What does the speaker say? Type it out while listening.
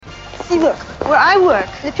See, look, where I work,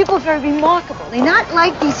 the people are very remarkable. They're not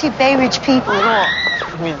like these here Bay Ridge people at all.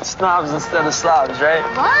 I mean, snobs instead of slobs, right?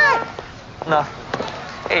 What? Nothing.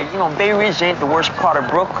 Hey, you know, Bay Ridge ain't the worst part of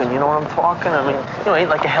Brooklyn, you know what I'm talking? I mean, you know, it ain't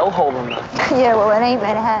like a hellhole or nothing. Yeah, well, it ain't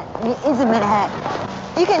Manhattan. It isn't Manhattan.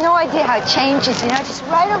 You get no idea how it changes, you know, just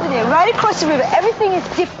right over there, right across the river. Everything is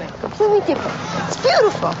different, completely different. It's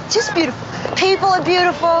beautiful, just beautiful. People are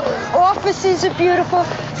beautiful, offices are beautiful,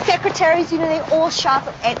 secretaries, you know, they all shop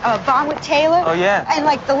at Bonwit Taylor. Oh, yeah. And,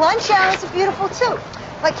 like, the lunch hours are beautiful, too.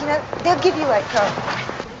 Like, you know, they'll give you, like,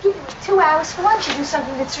 2 hours for lunch. You do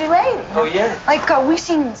something that's related. Oh, yeah? Like, we've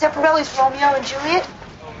seen Zeffirelli's Romeo and Juliet.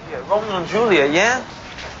 Oh, yeah, Romeo and Juliet, yeah?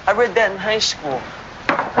 I read that in high school.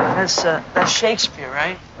 That's Shakespeare,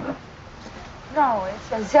 right? No, it's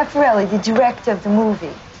Zeffirelli, the director of the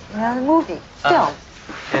movie. You know, the movie, film.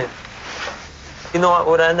 Yeah. You know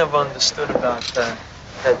what I never understood about that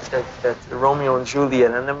Romeo and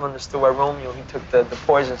Juliet? I never understood why Romeo, he took the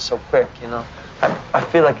poison so quick, you know? I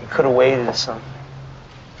feel like he could have waited or something.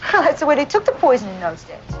 That's the way they took the poison in those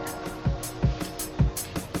days.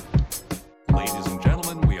 Ladies and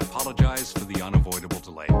gentlemen, we apologize for the unavoidable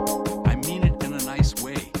delay. I mean it in a nice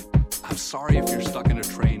way. I'm sorry if you're stuck in a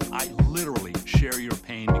train. I literally share your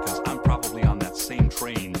pain because I'm probably on that same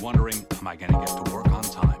train wondering, am I going to get to work on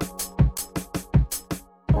time?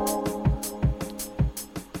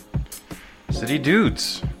 City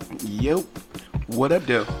Dudes. Yep. What up,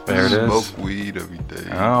 Dale? There it is. Smoke weed every day.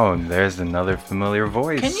 Oh, there's another familiar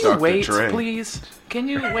voice. Can you Dr. wait, Dre. please? Can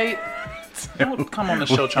you wait? Don't come on the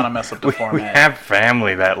show trying to mess up the we format. have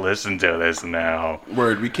family that listen to this now.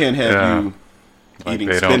 Word, we can't have you Like eating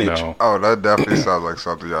they spinach. don't know. Oh, that definitely sounds like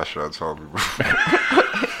something y'all should have told me before.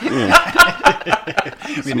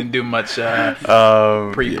 We didn't do much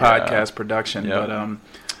pre-podcast production, Yep.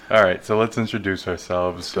 but All right, so let's introduce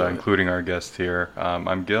ourselves, including our guest here.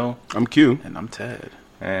 I'm Gil, I'm Q. and I'm Ted.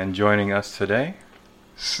 and joining us today,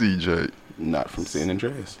 CJ, Not from San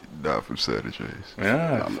Andreas. not from San Andreas.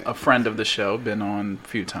 yeah, A friend of the show, been on a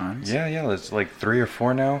few times. yeah, it's like 3 or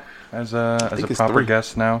 4 now as a think it's proper 3.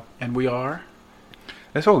 guest now. And we are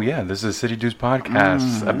This is City Dudes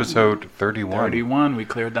Podcast, episode 31. 31. We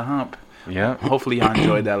cleared the hump. Yeah, Hopefully y'all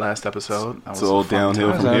enjoyed that last episode. That It's was all a fun downhill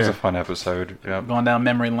time. from that was here. a fun episode. Yep. Going down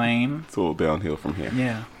memory lane. It's all downhill from here.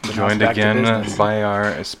 Yeah. But now Joined it's back to again business. by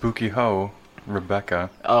our spooky hoe,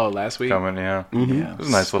 Rebecca, Oh, last week? coming. Yeah, Yeah. it was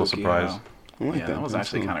a nice little Spooky surprise. hell. I like Yeah, that was actually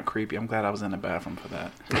Absolutely. kind of creepy. I'm glad I was in the bathroom for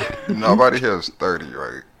that. Nobody here is 30,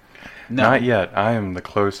 right? No. Not yet. I am the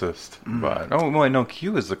closest, but wait, no,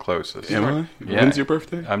 Q is the closest. Am I? Yeah. When's your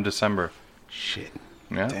birthday? I'm December. Shit.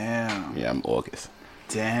 Yeah, Damn. Yeah, I'm August.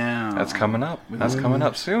 Damn. that's coming up. That's coming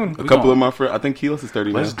up soon. A couple of my friends, I think Keyless is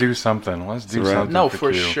 30 Let's now. do something. Let's do It's a wrap. something. No, for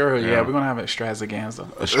for Q. sure. Yeah, we're gonna have extravaganza.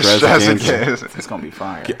 Extravaganza. It's gonna be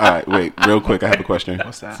fire. All right, wait, real quick. I have a question.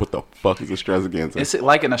 What's that? What the fuck is extravaganza? It's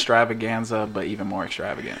like an extravaganza, but even more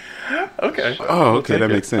extravagant. Okay. Oh, okay, take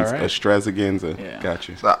that it. makes sense. All right. Extravaganza. Yeah.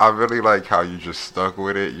 Gotcha. So I really like how you just stuck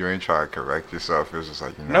with it. You ain't trying to correct yourself. It's just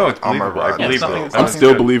like, you know, No, it's I'm a believable. I ride believe this it. out. It's I'm Something still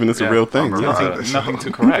good. believing it's Yeah. a real thing. I'm a Yeah. ride. Nothing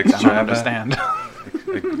to correct. I don't Extrava- understand.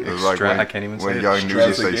 It's like I can't even say when it. Young Nudie say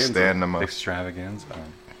Extravaganza. stand them up. Extravaganza.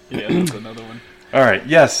 Yeah, that's another one. All right.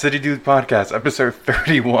 Yes, City Dudes Podcast, episode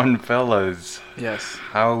 31, fellas. Yes.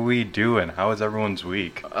 How we doing? How was everyone's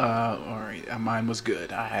week? All right. Mine was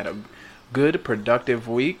good. I had a good, productive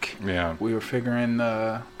week. Yeah. We were figuring.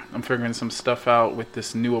 I'm figuring some stuff out with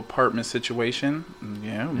this new apartment situation.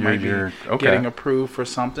 Yeah, we might you're- be okay. getting approved for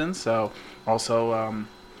something. So, also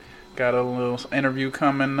got a little interview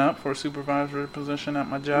coming up for a supervisor position at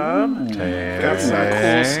my job. Got some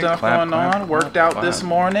cool stuff Clap, going clap, on. Worked clap, out this clap.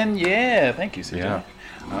 morning. Yeah, thank you, CJ.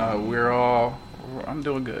 Yeah. I'm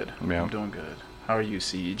doing good. Yeah. I'm doing good. How are you,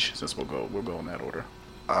 Siege? Since we'll go in that order.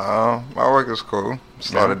 My work is cool.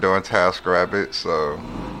 Started doing Task Rabbit, so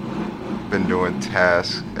been doing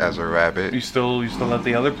tasks as a rabbit. You still at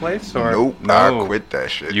the other place, or Nope, no? I quit that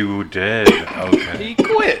shit. You did. Okay. He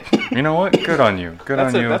quit. You know what? Good on you. Good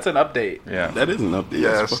on you. That's an update. Yeah. That is an update.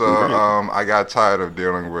 Yeah, That's so fucking great. I got tired of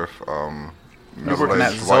dealing with You was working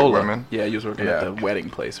at middle-aged white Zola. women. Yeah, you was working Yeah. at the wedding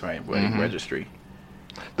place, right? Wedding registry.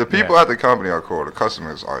 The people Yeah. at the company are cool. The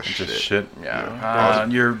customers are Just shit. shit. Yeah.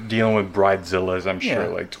 You're dealing with bridezillas, I'm sure, Yeah.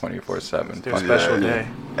 like 24/7. Their special day.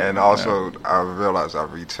 And also, I realized that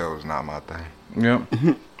retail is not my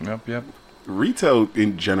thing. Yep. Yep. Retail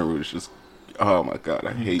in general is just, oh my god,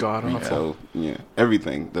 I hate God awful. retail. Yeah,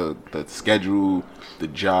 everything, the schedule, the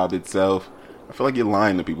job itself. I feel like you're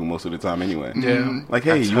lying to people most of the time anyway. Yeah. Like,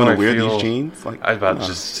 hey, That's you how want I to wear feel. these jeans? Like, I was about nah.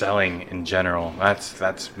 just selling in general.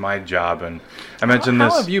 That's my job, and I mentioned How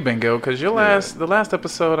this. have you been, Gil? Because the last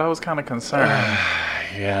episode, I was kind of concerned.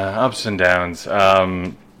 Yeah, ups and downs.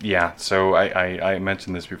 Yeah, so I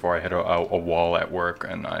mentioned this before. I hit a wall at work,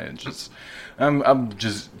 and I'm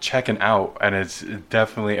just checking out, and it's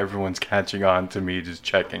definitely everyone's catching on to me just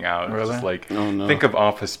checking out. It's Really? just like, Oh, no. think of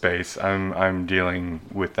Office Space. I'm dealing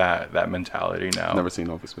with that mentality now. Never seen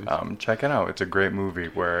Office Space. Check it out. It's a great movie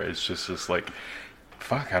where it's just like,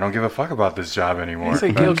 fuck, I don't give a fuck about this job anymore. He's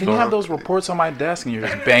like, Gil, can you have those reports on my desk? And you're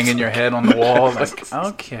just banging your head on the wall. Like,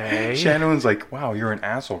 okay. Shannon was like, wow, you're an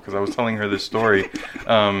asshole, because I was telling her this story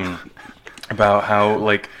about how,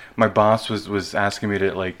 like, my boss was asking me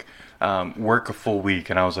to, like, work a full week,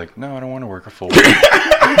 and I was like, no, I don't want to work a full week.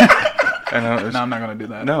 And No, I'm not going to do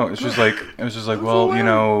that. No, it was just like, well,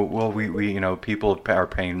 we people are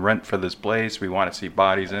paying rent for this place. We want to see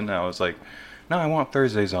bodies in. And I was like, no, I want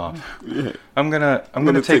Thursdays off. Yeah. I'm gonna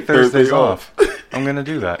take Thursdays off. I'm gonna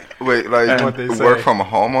do that. Wait, like What they work say. from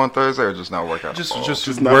home on Thursday or just not work out? Just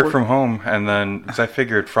not work work- from home, and then because I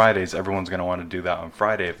figured Fridays, everyone's gonna want to do that on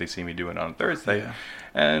Friday if they see me doing it on Thursday, Yeah.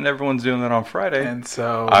 and everyone's doing that on Friday. And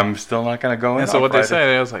so, I'm still not gonna go in. and so on what Friday. they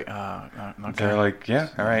say, I was like, okay. They're like, yeah,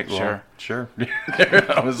 all right, well, Sure.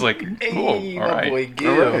 I was like, cool, Hey, all my right. boy All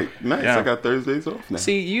Gil. right, nice. Yeah. I got Thursdays off now.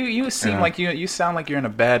 See, you seem Yeah. like you sound like you're in a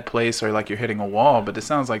bad place or like you're hitting a wall, but it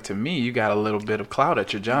sounds like to me you got a little bit of clout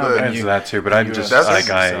at your job. But- and It's you- that too, but I'm you just that's- like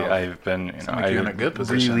yourself. I've been, like you're in a good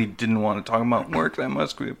position. really didn't want to talk about work that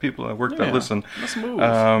much with people at work Yeah. that listen. Let's move.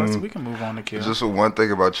 Um, we can move on to Q. Just one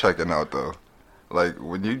thing about checking out though, like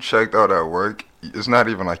when you checked out at work, it's not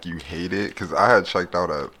even like you hate it. Cause I had checked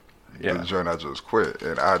out at Yeah. the joint I just quit,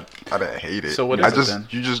 and I didn't hate it. So what I is it just then?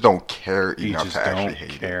 you just don't care You enough just to actually don't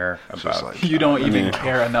hate care it. It's just about. like, You don't even mean-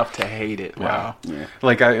 care enough to hate it. Wow. Yeah.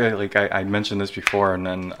 Like I mentioned this before, and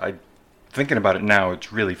then thinking about it now,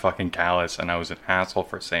 it's really fucking callous, and I was an asshole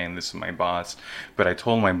for saying this to my boss. But I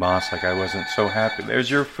told my boss like I wasn't so happy. There's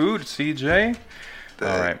your food, CJ. All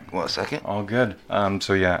right, 1 second. all good.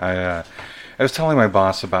 So yeah, I was telling my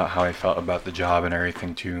boss about how I felt about the job and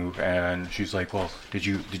everything too, and she's like, "Well, did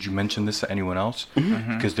you mention this to anyone else?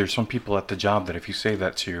 Because there's some people at the job that if you say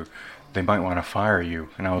that to, they might want to fire you."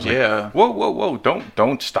 And I was Yeah. like, "Whoa!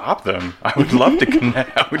 Don't stop them. I would love to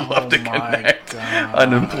connect. I would love to my connect God.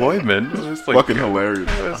 unemployment." It was like, Fucking hilarious.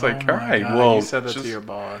 I was like, Oh "All my right, God, well, you said that just- to your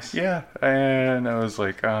boss. yeah," and I was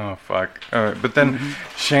like, "Oh fuck!" All right. But then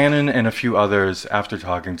Shannon and a few others, after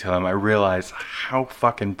talking to them, I realized how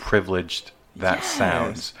fucking privileged that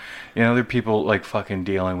sounds. You know, there are people like fucking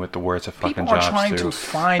dealing with the worst of fucking People are jobs trying too. to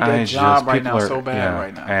find a I job right people now so bad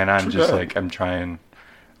right now. and I'm Too just bad. like, I'm trying.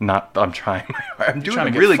 I'm doing trying to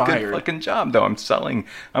a get really fired. good fucking job though.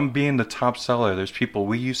 I'm being the top seller. There's people.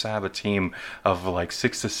 We used to have a team of like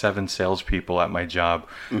 6 to 7 salespeople at my job,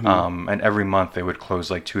 and every month they would close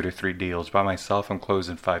like 2 to 3 deals. By myself, I'm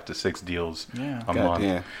closing 5 to 6 deals Yeah. a God month.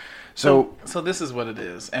 damn. So So this is what it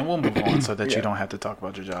is, and we'll move on so that Yeah. you don't have to talk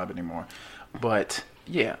about your job anymore. But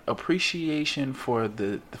yeah, appreciation for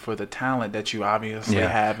the talent that you obviously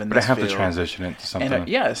have in but this I have field. to transition it to something. And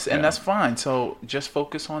yes, and yeah. that's fine. So just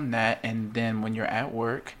focus on that, and then when you're at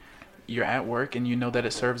work, and you know that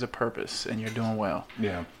it serves a purpose, and you're doing well.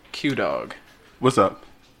 Yeah. Q Dog, What's up?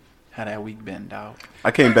 how that week been, dog?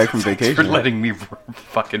 I came back from Thanks for vacation. letting me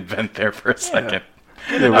fucking vent there for a second.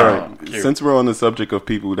 Yeah, right. cute. Since we're on the subject of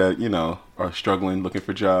people that are struggling, looking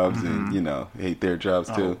for jobs, and hate their jobs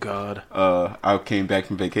Oh too. God. I came back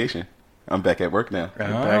from vacation. I'm back at work now.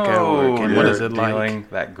 back at work, and what you're is it like? dealing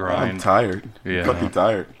that I'm grind. tired. Yeah. Fucking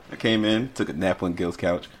tired. I came in, took a nap on Gil's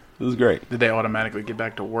couch. It was great. Did they automatically get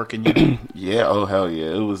back to working you? Yeah, oh hell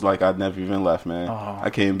yeah. It was like I'd never even left, man. Oh. I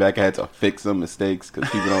came back, I had to fix some mistakes because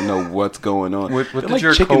people don't know what's going on. What They're did like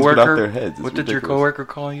your chickens without coworker? their heads. It's What did your ridiculous. coworker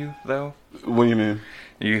call you though? What do you mean?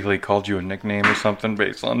 He called you a nickname or something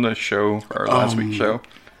based on the show or last week's show.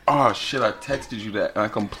 Oh shit! I texted you that. I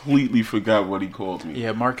completely forgot what he called me.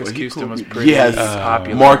 Yeah, Marcus Well, he Houston called was me- pretty yes,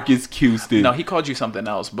 popular. Marcus Houston. No, he called you something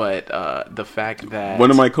else, but the fact that One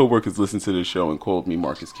of my coworkers listened to the show and called me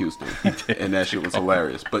Marcus Houston, and that shit was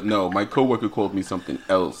hilarious. But no, my coworker called me something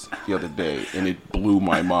else the other day, and it blew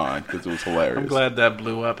my mind because it was hilarious. I'm glad that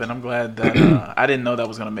blew up, and I'm glad that I didn't know that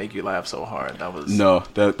was gonna make you laugh so hard. That was No,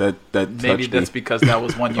 that maybe touched that's me. because that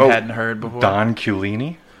was one you Oh, hadn't heard before. Don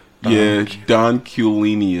Culini. Yeah, Don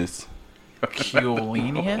Culinius.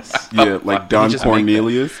 Culenius? Yeah, like Don just make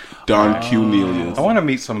Cornelius, Don Cornelius. I want to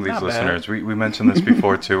meet some of these Not bad. listeners. We mentioned this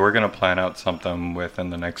before too. We're gonna plan out something within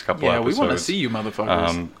the next couple Yeah, we episodes. want to see you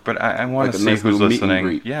motherfuckers. But I want Like to a see nice who's little meet and listening.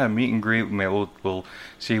 greet. Yeah, meet and greet. We'll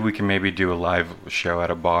see if we can maybe do a live show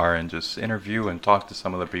at a bar and just interview and talk to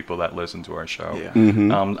some of the people that listen to our show.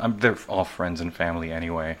 Yeah. They're all friends and family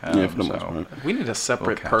anyway. Yeah, for the most part. We need a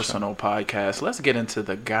separate catch personal podcast. Let's get into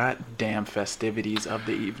the goddamn festivities of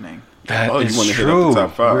the evening. That Oh, you is wanna hit up the true.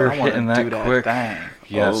 top five? We're I want hitting to that do that quick. thing.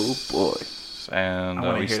 Yes. Oh, boy. And I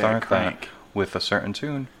wanna we hear that start that crank. with a certain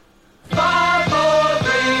tune. 5, 4,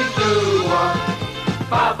 3, 2, 1.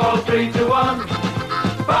 5, 4, 3, 2, 1.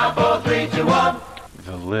 5, 4, 3, 2, 1.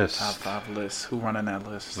 The list. Top 5 list. Who running that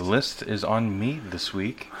list? The list is on me this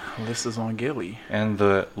week. List is on Gilly. And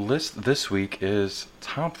the list this week is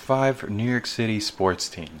top 5 New York City sports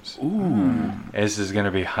teams. Ooh. This is going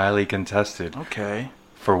to be highly contested. Okay.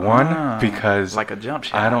 For one, because like a jump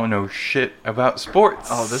shot. I don't know shit about sports.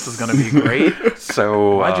 Oh, this is gonna be great.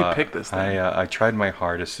 So Why'd you pick this thing? I tried my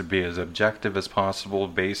hardest to be as objective as possible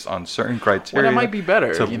based on certain criteria. Well, that might be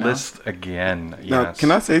better, to you know? list again. Now, Yes.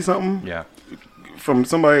 can I say something? Yeah. From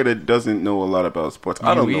somebody that doesn't know a lot about sports. I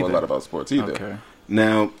You don't know a either. lot about sports either. Okay.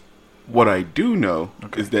 Now, what I do know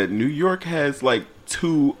is that New York has like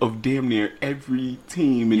 2 of damn near every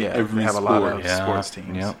team in Yeah, every they have a sport. lot of sports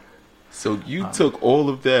teams. Yep. So you took all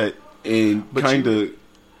of that and But kind of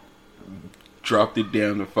dropped it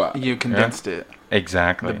down to 5. You condensed it.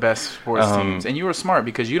 Exactly. The best sports teams. And you were smart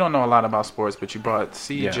because you don't know a lot about sports, but you brought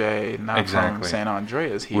CJ, not from exactly. San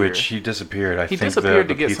Andreas here. Which he disappeared. I He think disappeared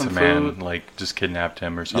the to get pizza some man food. like just kidnapped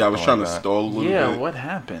him or something. Yeah, I was trying like to that. stall a little yeah, bit. what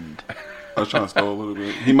happened? I was trying to stall a little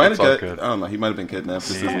bit. He might have It's all got, good. I don't know, he might have been kidnapped.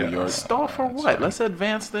 This is Yeah. New York. Stall for what? Let's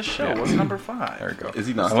advance this show. What's number 5? There we go. Is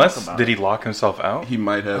he not? Unless about did he lock himself out? He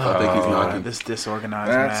might have. I think he's knocking. This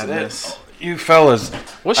disorganized That's madness. it. You fellas.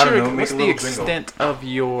 What's I don't your know, make what's a the little jingle. extent of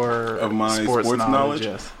your Of my sports knowledge.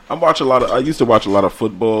 Yes. I used to watch a lot of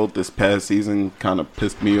football. This past season kind of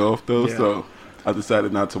pissed me off though, Yeah. so I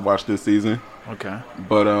decided not to watch this season. Okay.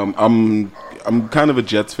 But I'm kind of a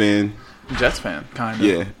Jets fan. Jets fan, kind of.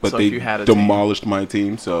 Yeah, but so they if you had a team- demolished my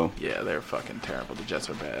team, so Yeah, they're fucking terrible. The Jets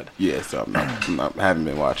are bad. yeah, so I haven't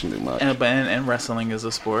been watching it much. And wrestling is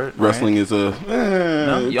a sport. right? Wrestling is it's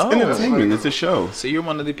yo. entertainment. It's a show. So you're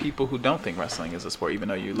one of the people who don't think wrestling is a sport, even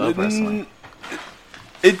though you love wrestling.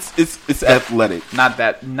 It's athletic. Not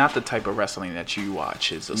the type of wrestling that you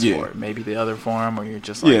watch is a Yeah. sport. Maybe the other form where you're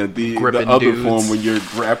just like Yeah, the gripping other dudes. form when you're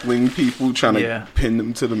grappling people, trying Yeah. to pin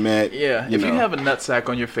them to the mat. Yeah, if know. you have a nutsack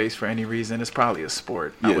on your face for any reason, it's probably a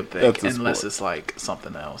sport. I Yeah, would think, that's a unless sport. it's like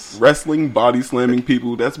something else. Wrestling, body slamming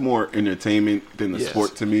people, that's more entertainment than a Yes.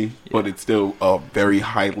 sport to me. But it's still a very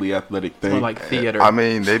highly athletic It's thing. more like theater. I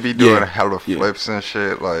mean, they be doing Yeah. hella Yeah. flips and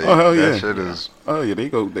shit. Like, Oh, hell that yeah. shit is. Oh yeah, they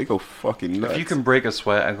go fucking nuts. If you can break a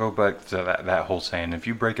sweat, I go back to that whole saying. If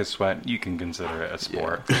you break a sweat, you can consider it a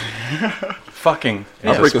sport. Fucking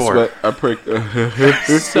I is break a a sport. sweat. I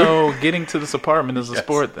break. So getting to this apartment is a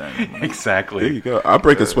sport then. Exactly. There you go. I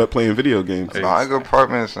break a sweat playing video games. Buying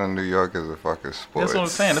apartments in New York is a fucking sport. That's what I'm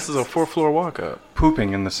saying. This is a 4-floor walk up.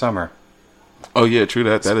 Pooping in the summer. Oh yeah, true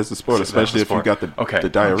that. That is a sport, especially if you got the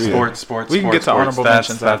diarrhea. Sports. We can get to honorable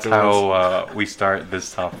mentions That's afterwards. how we start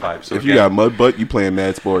this top 5. So If you got mud butt, you playing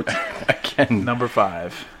mad sports. again, Number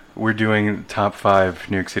 5. we're doing top 5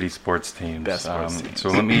 New York City sports teams. Best sports teams. So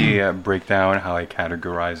let me break down how I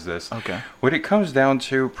categorize this. Okay. What it comes down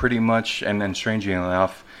to, pretty much, and then strangely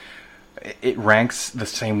enough, it ranks the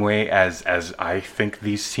same way as I think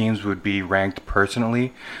these teams would be ranked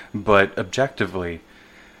personally, but objectively,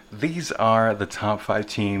 these are the top 5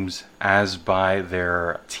 teams as by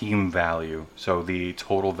their team value. So the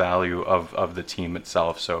total value of the team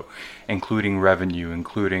itself. So including revenue,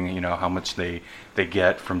 including, how much they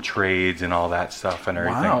get from trades and all that stuff and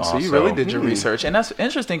everything. Wow, so you also. really did your research. And that's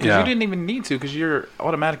interesting because Yeah. you didn't even need to because you're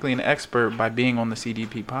automatically an expert by being on the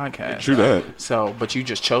CDP podcast. True that. So, but you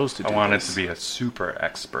just chose to do I wanted this. to be a super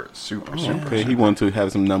expert. Super. Okay, he wanted to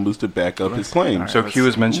have some numbers to back up his claim. So Q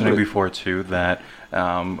was mentioning Right. before too that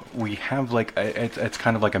we have like it's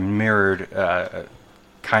kind of like a mirrored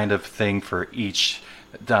kind of thing for each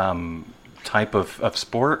type of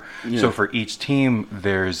sport. Yeah. So for each team,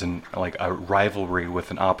 there's like a rivalry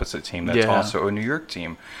with an opposite team that's Yeah. also a New York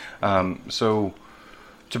team. So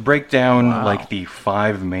to break down like the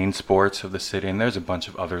 5 main sports of the city, and there's a bunch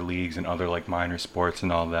of other leagues and other like minor sports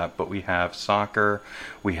and all that, but we have soccer,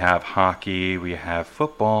 we have hockey, we have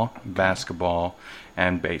football, basketball,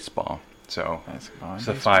 and baseball. So Basketball and it's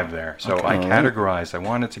the baseball. 5 there. So I categorized. I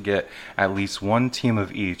wanted to get at least one team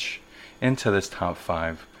of each into this top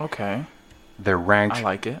 5. Okay, They're ranked I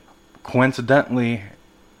like it. coincidentally,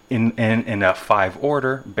 in a 5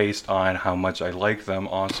 order based on how much I like them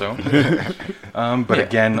also. But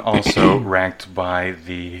again, also ranked by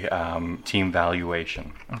the team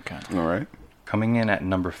valuation. Okay. All right. Coming in at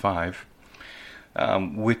number 5,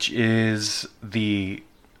 which is the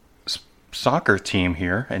soccer team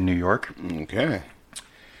here in New York. Okay.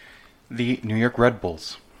 The New York Red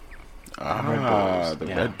Bulls. The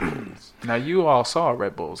Red Bulls. Now you all saw a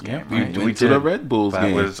Red Bulls game, Yeah, right? We went to the Red Bulls That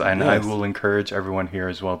game. was, and Yes. I will encourage everyone here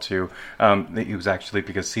as well too. It was actually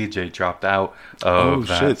because CJ dropped out of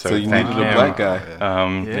that. Shit! So you thank needed a him. black guy.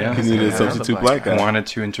 Yeah. You needed a Yeah, substitute that's a black black guy. Wanted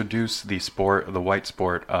to introduce the white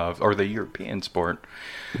sport of, or the European sport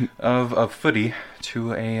of footy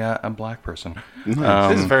to a black person.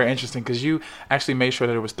 This is very interesting because you actually made sure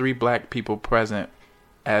that there was 3 black people present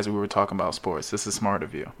as we were talking about sports. This is smart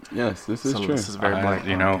of you. Yes, this is So true. this is very black.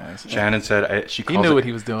 You know, guys. Shannon said she calls knew it, what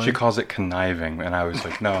he was doing. She calls it conniving, and I was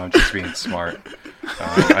like, no, I'm just being smart.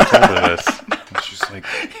 I told her this. And she's like,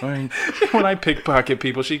 fine. When I pickpocket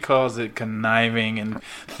people, she calls it conniving and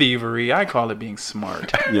thievery. I call it being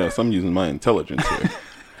smart. Yes, I'm using my intelligence here.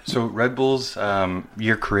 So Red Bulls,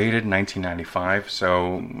 year created 1995,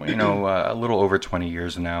 so a little over 20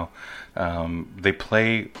 years now. They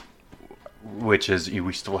play, which is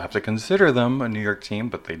we still have to consider them a New York team,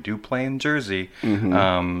 but they do play in Jersey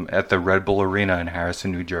at the Red Bull Arena in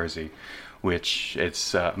Harrison, New Jersey, which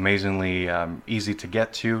it's amazingly easy to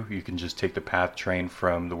get to. You can just take the PATH train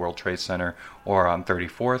from the World Trade Center or on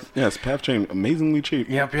 34th. Yes, PATH train amazingly cheap.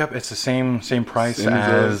 Yep. It's the same price Same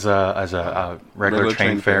as a regular regular train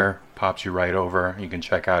train fare. Pops you right over. You can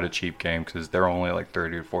check out a cheap game because they're only like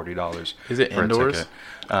 $30 to $40. Is it for indoors?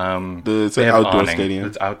 A ticket. It's They an have outdoor awning. stadium.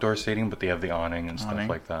 It's outdoor stadium, but they have the awning and stuff Awning.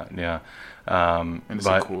 like that. Yeah. And it's a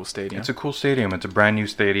but cool stadium. It's a cool stadium. It's a brand new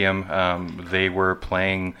stadium. They were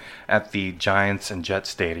playing at the Giants and Jets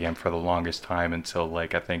stadium for the longest time until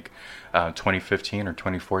like I think 2015 or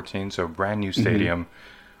 2014. So brand new stadium.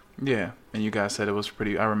 Yeah, and you guys said it was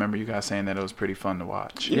pretty. I remember you guys saying that it was pretty fun to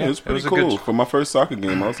watch. Yeah, it was pretty was a cool. good- For my first soccer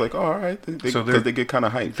game, I was like, oh, all right. So Because they get kind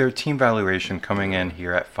of hyped. Their team valuation coming in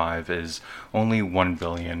here at 5 is only $1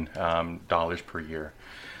 billion per year.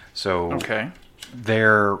 So Okay.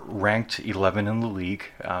 they're ranked 11 in the league.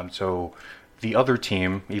 So the other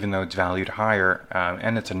team, even though it's valued higher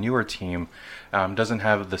and it's a newer team, doesn't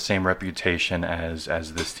have the same reputation as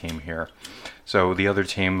this team here. So the other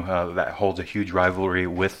team that holds a huge rivalry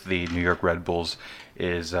with the New York Red Bulls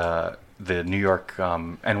is the New York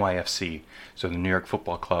NYFC, so the New York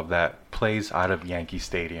Football Club that plays out of Yankee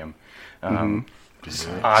Stadium. Just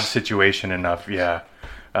odd situation enough, yeah.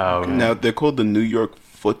 Now, they're called the New York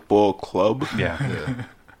Football Club. Yeah.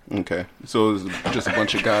 Okay. So it's just a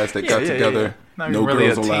bunch of guys that Yeah, got yeah, together. yeah. Not No really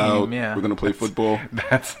girls a team, allowed. yeah. We're going to play football.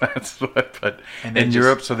 That's what. But And they in just-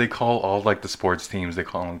 Europe, so they call all like the sports teams. They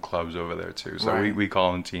call them clubs over there too. So Right. we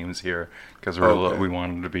call them teams here because Okay. we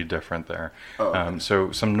wanted to be different there. Oh, okay.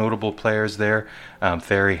 So some notable players there: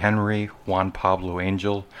 Thierry Henry, Juan Pablo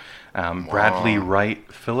Angel, Bradley Wright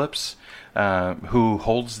Phillips, who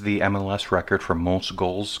holds the MLS record for most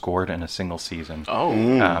goals scored in a single season.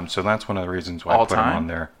 Oh, So that's one of the reasons why All I put him time? on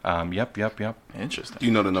there. Yep. interesting. Do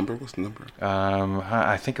you know the number? What's the number?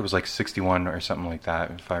 I think it was like 61 or something like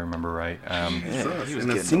that, if I remember right. Yeah, he was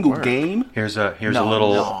In a getting single to work. game? Here's a No,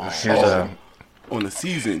 little no. here's a On a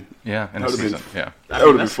season? yeah in a That would've been- season yeah. That would have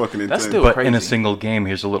been that's- fucking that's intense. still- But in a crazy. single game,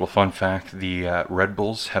 here's a little fun fact: the Red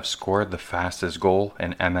Bulls have scored the fastest goal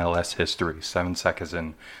in MLS history, 7 seconds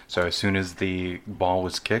in. So as soon as the ball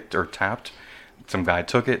was kicked or tapped, some guy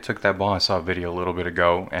took that ball. I saw a video a little bit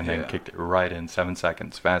ago, and then Yeah. kicked it right in 7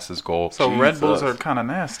 seconds, fastest goal. So Red Bulls Jesus. are kind of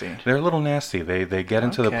nasty. They're a little nasty. They get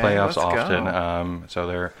into the Okay, playoffs let's often, go. so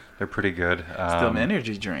they're pretty good. Still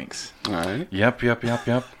energy drinks. All right. Yep.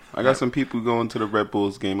 I got some people going to the Red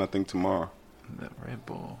Bulls game, I think, tomorrow. The Red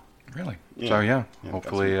Bull. Really? Yeah. So yeah, Yeah,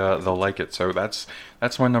 hopefully they'll like it. So that's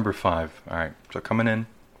my number 5. All right. So coming in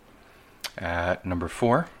at number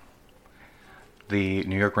 4, the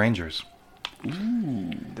New York Rangers.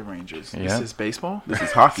 The Rangers. Yeah. This is baseball? This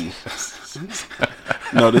is hockey.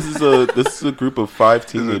 No, this is a group of 5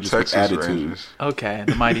 These are teenagers with Texas attitude. Rangers. Okay,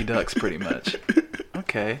 the Mighty Ducks, pretty much.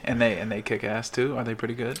 Okay, and they kick ass too. Are they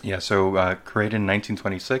pretty good? Yeah. So created in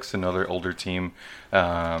 1926, another older team,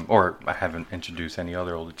 or I haven't introduced any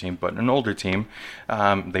other older team, but an older team.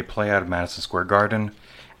 They play out of Madison Square Garden,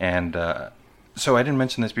 and so I didn't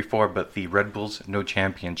mention this before, but the Red Bulls no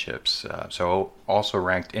championships. So also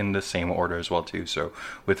ranked in the same order as well too. So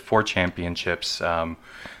with 4 championships.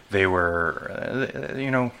 They were,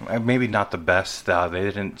 maybe not the best. They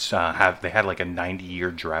didn't have. They had like a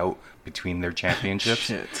 90-year drought between their championships.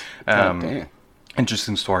 Shit. God damn.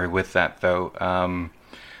 interesting story with that though.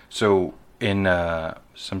 So in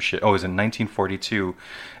some shit. Oh, it was in 1942.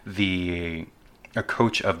 A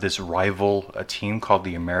coach of this rival team called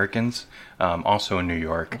the Americans, also in New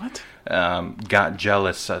York. What? Got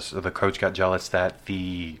jealous. So the coach got jealous that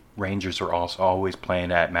the Rangers were also always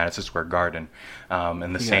playing at Madison Square Garden.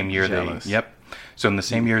 In the same year, jealous. Yep. So in the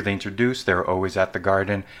same year they introduced, they were always at the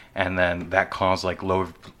Garden, and then that caused like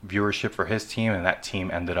low viewership for his team, and that team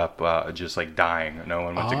ended up just like dying. No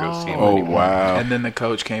one went to go see him Oh, anymore. wow. And then the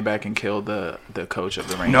coach came back and killed the coach of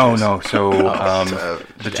the Rangers. No. So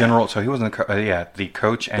the general. So he wasn't. The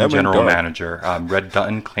coach and went general dark. manager, Red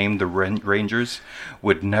Dutton, claimed the Rangers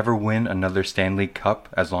would never win another Stanley Cup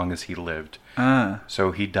as long as he lived.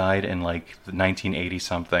 So he died in like 1980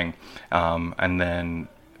 something, and then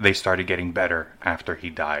they started getting better after he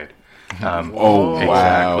died. Wow.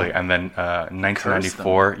 Exactly. And then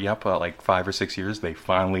 1994, like 5 or 6 years, they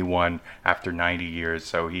finally won after 90 years.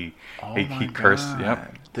 So he cursed.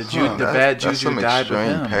 Yep. The bad That's juju some died with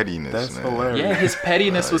extreme him. pettiness, That's man. hilarious. Yeah, his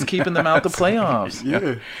pettiness was keeping them out the playoffs.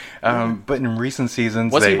 Yeah. But in recent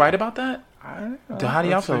seasons, Was they, he right about that? I don't know. How do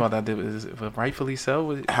y'all feel about that? Is it rightfully so?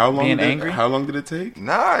 Was How long? being Did, angry? How long did it take?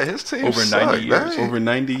 Nah, his team Over 90 sucked. years. Dang. Over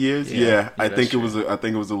 90 years? Yeah, Yeah, I that's think it true. was. I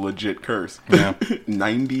think it was a legit curse. Yeah.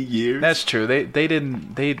 90 years. That's true. They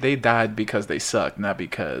didn't. They died because they sucked, not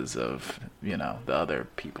because of the other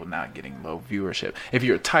people not getting low viewership. If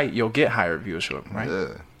you're tight, you'll get higher viewership, right?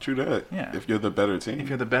 Yeah. True that. Yeah. If you're the better team. If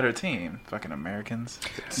you're the better team, fucking Americans.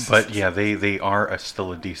 But yeah, they are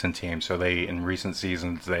still a decent team. So they in recent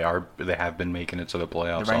seasons they have been making it to the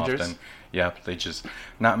playoffs The Rangers? often. Yep, they just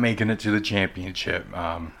not making it to the championship.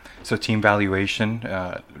 So team valuation,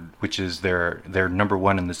 which is their number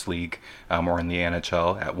one in this league or in the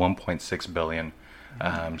NHL at 1.6 billion.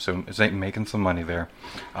 So it's like making some money there.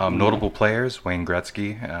 Notable players: Wayne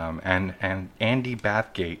Gretzky and Andy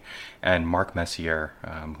Bathgate and Mark Messier,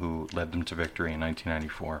 who led them to victory in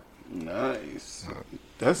 1994. Nice.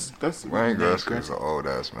 That's Wayne Gretzky is an old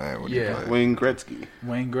ass man when Yeah. he played. Wayne Gretzky.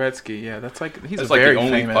 Wayne Gretzky, yeah, that's like he's That's a like very the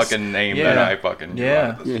only famous, fucking name yeah, that I fucking knew yeah. out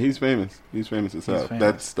of this. Yeah, he's famous. He's famous as hell. famous.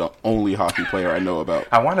 That's the only hockey player I know about.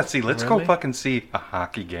 I want to see. Let's Really? go fucking see a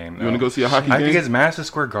hockey game. You want to go see a hockey I game? think it's Madison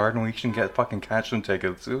Square Garden. We can get fucking catch them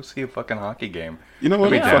tickets. Go see a fucking hockey game. You know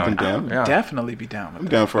what? I'd I'm be fucking down. down. Yeah. Definitely be down with I'm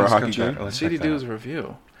that. down for a Let's go hockey check- game. let's check CD that Dude's out.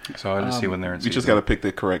 review. So I'll just see when they're in We season. just got to pick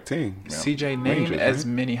the correct team. CJ, name Rangers, as right?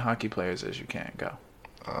 many hockey players as you can. Go.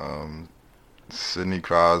 Sidney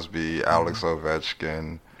Crosby, Alex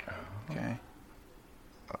Ovechkin. Okay.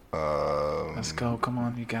 Let's go. Come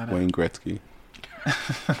on, you got it. Wayne Gretzky.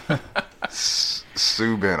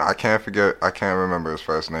 Subban. I can't remember his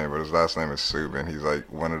first name, but his last name is Subban. He's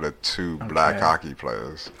like one of the two black hockey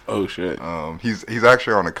players. Oh shit. He's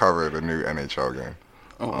actually on the cover of the new NHL game.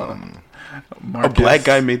 A Marcus. black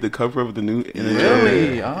guy made the cover of the new NHL.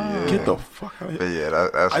 Really? Yeah. Oh. Get the fuck out of But here. yeah,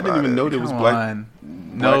 that's I didn't about even it. know there was Come black. on.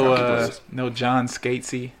 hockey No, players. no John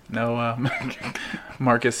Skatesy. No,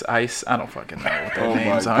 Marcus Ice. I don't fucking know what their Oh my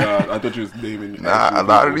names are. god. I thought you was naming. Nah, actual a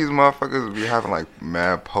lot of people. these motherfuckers be having like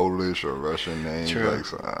mad Polish or Russian names. True. Like,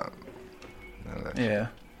 so, Yeah.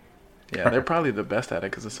 Yeah, they're probably the best at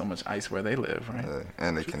it because there's so much ice where they live, right?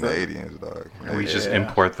 and the Canadians, dog. We just Yeah.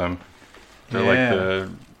 import them. They're Yeah. like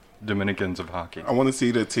the Dominicans of hockey. I want to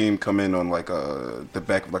see the team come in on like the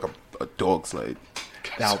back of like a dog sled.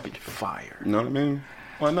 That would be fire. You know what I mean?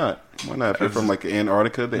 Why not? Why not? If you're from like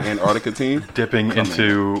Antarctica, the Antarctica team, Dipping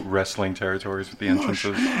into wrestling territories with the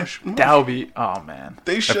entrances. That would be. Oh man.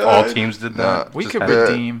 they should. If all teams did Nah, that, We just could have-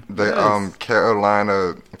 redeem. The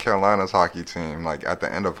Carolina's hockey team, like at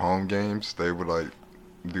the end of home games, they would like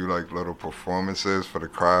do like little performances for the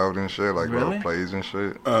crowd and shit, like Really? little plays and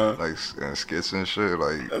shit, like and skits and shit,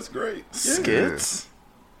 like That's great. Skits.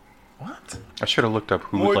 What? I should have looked up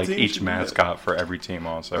who More like teams each should do that. mascot for every team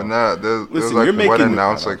also. But nah, there's Listen, like you're one making-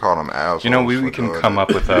 announcer called them assholes. You know, we for can doing come it.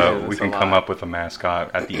 up with Yeah, we that's can a come lot. up with a mascot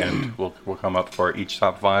at the end. We'll come up for each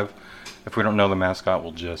top 5. If we don't know the mascot,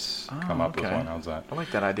 we'll just come up with okay. one. How's that? I like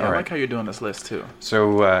that idea. All I right. like how you're doing this list too.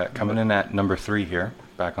 So coming in at number 3 here,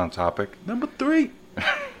 back on topic. Number 3.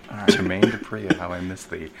 Jermaine Dupri, how I missed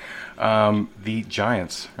thee. The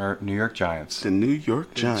Giants, or New York Giants. The New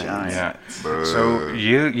York Giants. Yeah. So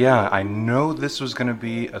I know this was going to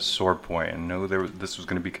be a sore point, and know this was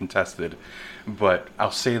going to be contested, but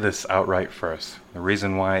I'll say this outright first. The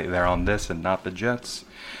reason why they're on this and not the Jets,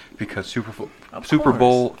 because Super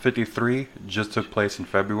Bowl 53 just took place in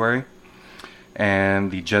February,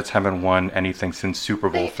 and the Jets haven't won anything since Super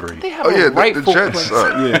Bowl 3. They have Oh yeah, a the rightful Jets place.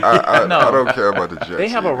 suck. Yeah. I No. don't care about the Jets. They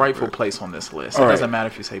have a either, rightful but- place on this list. All It right. doesn't matter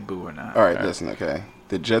if you say boo or not. All right, listen, okay.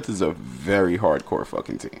 The Jets is a very hardcore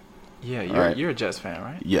fucking team. Yeah, All right. you're a Jets fan,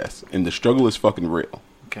 right? Yes, and the struggle is fucking real.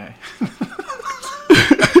 Okay.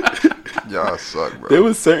 Y'all suck, bro. There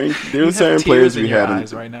was certain players we had.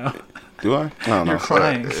 Eyes right now. Do I? I don't know. You're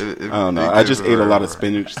crying. I don't know. I just ate a lot of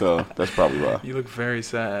spinach, so that's probably why. You look very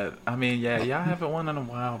sad. I mean, yeah, y'all haven't won in a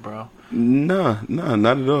while, bro. Nah,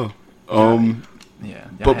 not at all. Yeah.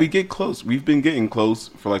 But we get close. We've been getting close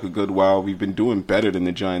for like a good while. We've been doing better than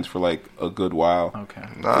the Giants for like a good while. Okay.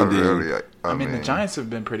 Not And then- really. I mean, the Giants have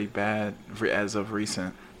been pretty bad as of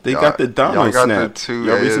recent. They Y'all- got the Dono y'all got the snap. two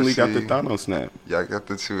Y'all recently got the AFC. Dono snap. Y'all got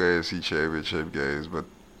the 2 AFC championship games, but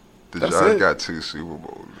the That's Giants it. got 2 Super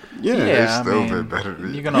Bowls. Yeah. They I still mean, been better than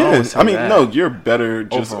you're you. gonna always I mean, have no, that. you're better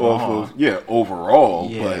just Overall. off of overall.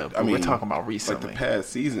 Yeah, but I mean, we're talking about like recently. the past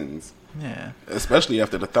seasons, Yeah. especially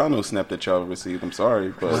after the Thanos snap that y'all received. I'm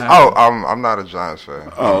sorry, but Wow. Oh, I'm not a Giants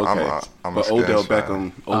fan. oh, I'm okay. a But Skins Odell fan.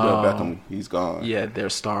 Beckham, Oh. Beckham, he's gone. Yeah, their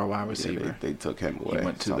star wide Yeah, receiver. they took him He away.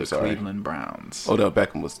 went to so the I'm sorry. Cleveland Browns. Odell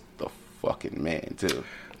Beckham was the fucking man too.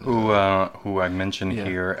 Who I mentioned Yeah.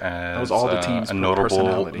 here as was all the teams a per notable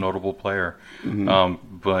personality. player.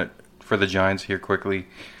 Mm-hmm. But for the Giants here quickly,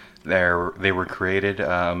 they were created in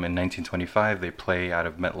 1925. They play out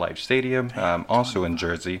of MetLife Stadium, also in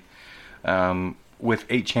Jersey, with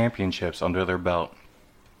 8 championships under their belt,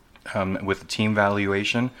 with a team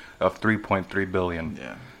valuation of $3.3 billion.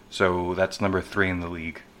 Yeah. So that's number 3 in the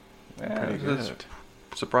league. Pretty That's good.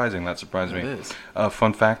 surprising. That surprised It me. is.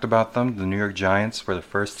 Fun fact about them: the New York Giants were the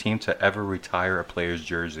first team to ever retire a player's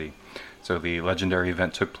jersey. So the legendary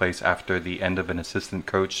event took place after the end of an assistant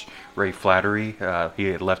coach, Ray Flattery. He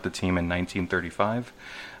had left the team in 1935,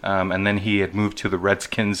 and then he had moved to the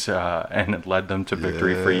Redskins and had led them to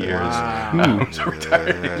victory for years. Wow. So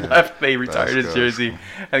retired, he left. They retired his good. jersey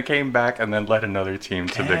and came back and then led another team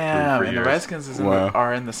to victory Damn, for and years. the Redskins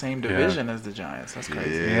are in the same division as the Giants. That's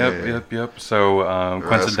crazy. Yeah. Yep. So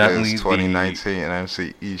coincidentally, Redskins 2019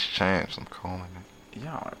 NFC East champs. I'm calling it.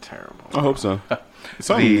 Y'all are terrible. I hope so.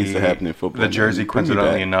 Something needs to happen in football. The jersey, man. Bring me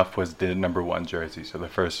coincidentally back. enough, was the number 1 jersey. So the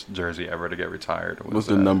first jersey ever to get retired Was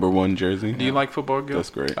the number 1 jersey? Do you like football, Gil? That's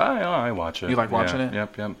great. I watch it. You like watching Yeah, it?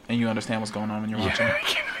 Yep. And you understand what's going on when you're watching Yeah,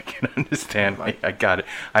 it? I can understand. I got it.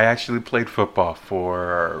 I actually played football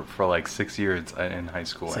for like 6 years in high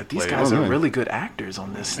school. It's I like these played. guys Oh, are nice. really good actors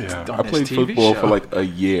on this. Yeah. On I this played TV football show. for like a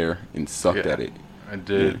year and sucked Yeah. at it. I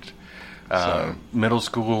did. Middle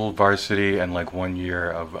school varsity and like 1 year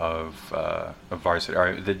of varsity,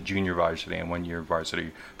 or the junior varsity and 1 year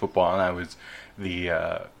varsity football, and I was the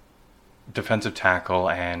defensive tackle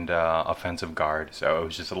and offensive guard. So it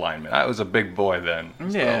was just alignment. I was a big boy then. Still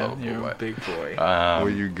a Yeah, little you're boy. a big boy. Were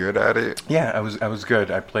you good at it? Yeah, I was good.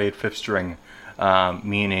 I played 5th string,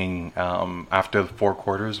 meaning after the 4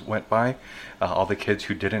 quarters went by, all the kids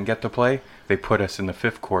who didn't get to play, they put us in the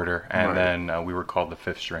 5th quarter, and Right. then we were called the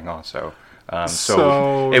 5th string also. So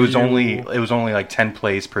So it was you- only like 10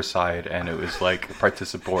 plays per side, and it was like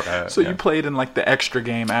participate. So you played in like the extra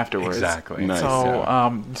game afterwards. Exactly. Nice.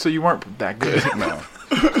 So so you weren't that good.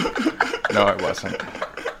 No, it wasn't.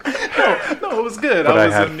 No, it was good. But I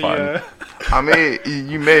was had in fun. the. I mean,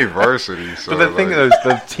 you made varsity, so But the thing like,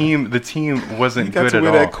 is, the team wasn't You got good to at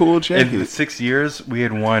wear all. that cool In jacket. the 6 years, we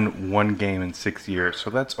had won 1 game in 6 years, so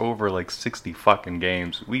that's over like 60 fucking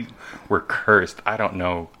games. We were cursed. I don't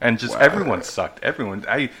know, and just everyone sucked. Everyone.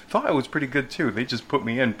 I thought I was pretty good too. They just put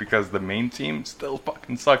me in because the main team still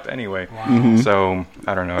fucking sucked anyway. So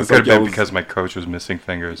I don't know. It It's could like have been y'all was- because my coach was missing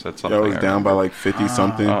fingers. That's something. Y'all was I down by remember. like 50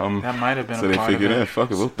 something. That might have been So a they part figured, of it. fuck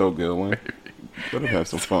it, we'll throw Gil one. Let him have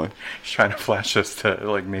some fun. He's trying to flash us to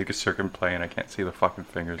like make a certain play, and I can't see the fucking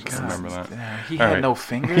fingers. I remember that. Yeah, he All had right. no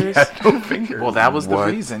fingers. He had no fingers. Well, that was What?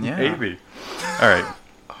 the reason. Yeah. Maybe. All right.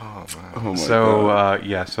 oh man. Oh my So God.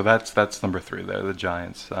 yeah, so that's number 3 there, the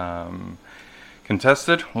Giants.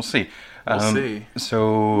 Contested, we'll see. We'll see.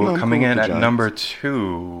 So I'm coming cool with in the at Giants. number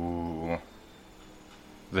 2,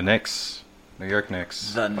 the Knicks, New York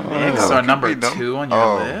Knicks. The Knicks Oh, are could number be them. 2 on your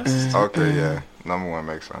Oh, list. okay, yeah. Number 1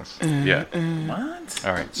 makes sense. Yeah. What?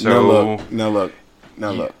 All right. Now So look. Now look.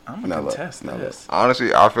 I'm Now gonna look. contest Now look. this.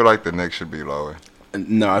 Honestly, I feel like the Knicks should be lower.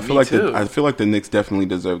 No, I feel Me like too. I feel like the Knicks definitely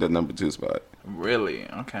deserve that number 2 spot. Really?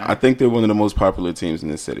 Okay. I think they're one of the most popular teams in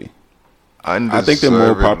this city. I think they're more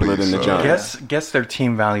Undeservedly popular than the so. Giants. guess their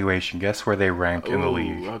team valuation. Guess where they rank in the Ooh,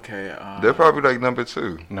 league. Okay. They're probably like number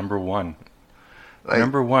 2. Number 1. Like,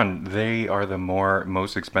 Number 1. They are the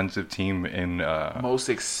most expensive team in. most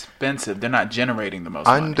expensive. They're not generating the most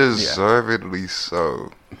money. undeservedly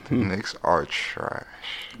so. The Knicks are trash.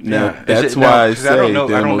 Now Yeah. Is that's it- why now, I 'cause I say don't know-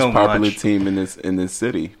 they're I the don't most know popular much. team in this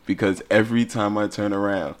city because every time I turn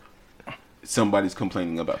around, somebody's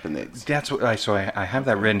complaining about the Knicks. That's what I have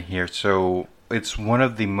that written here. So it's one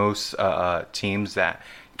of the most teams that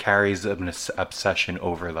carries an obsession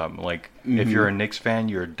over them. Like, if you're a Knicks fan,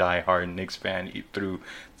 you're a diehard Knicks fan through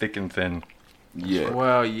thick and thin. Yeah.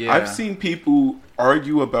 Well, yeah. I've seen people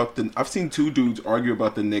argue about I've seen two dudes argue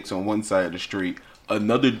about the Knicks on one side of the street.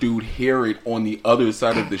 Another dude hear it on the other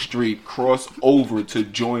side of the street, cross over to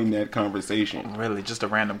join that conversation. Really, just a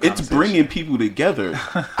random conversation. It's bringing people together.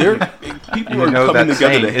 People are know coming that together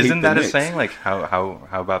saying? to hate Isn't the that a Knicks. saying? Like, how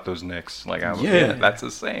about those Knicks? Like, Yeah. that's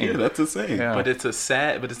a saying. Yeah, that's a saying. Yeah. But it's a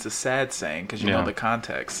sad saying because you Yeah. know the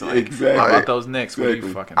context. Like, Exactly. how about those Knicks? What do you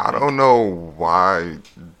Exactly. fucking I think? don't know why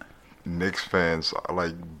Knicks fans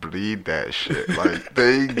like bleed that shit. Like,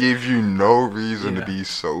 they give you no reason to Yeah. be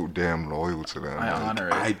so damn loyal to them. I Like, honor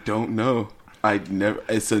it. I don't know.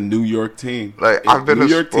 It's a New York team. Like, I've been New a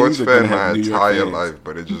York sports teams are gonna fan my have New York entire fans. life,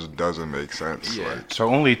 but it just doesn't make sense. Yeah. Like, So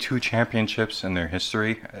only 2 championships in their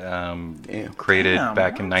history, created Damn,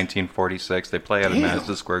 back in 1946. They play at Damn.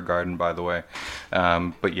 Madison Square Garden, by the way.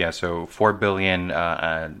 But yeah, so $4 billion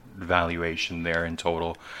valuation there in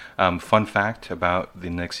total. Fun fact about the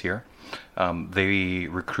Knicks here: they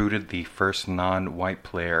recruited the first non-white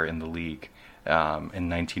player in the league in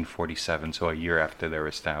 1947, so a year after they were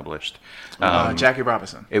established. Jackie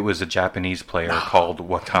Robinson. It was a Japanese player called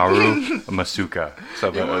Wataru Masuka. So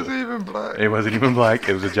it wasn't even black. it wasn't even black.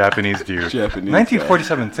 It was a Japanese dude. Japanese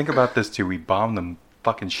 1947. Think about this too. We bombed them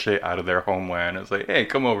fucking shit out of their homeland. It's like, hey,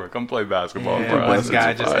 come over, come play basketball. Yeah, for us. one It's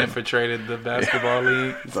guy just fine. infiltrated the basketball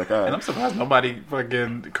league. It's like, all And I'm right. surprised nobody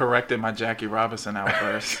fucking corrected my Jackie Robinson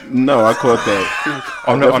outburst. No, I caught that.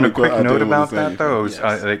 On a Definitely quick caught- I note did about what I was that, though, it was,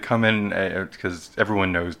 Yes. they come in because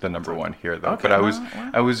everyone knows the number one here, though. Okay, But I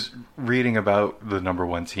well. was reading about the number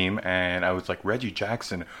one team, and I was like, Reggie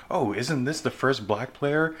Jackson. Oh, isn't this the first black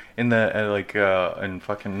player in the in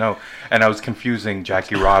fucking no? And I was confusing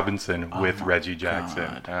Jackie Robinson with Reggie Jackson.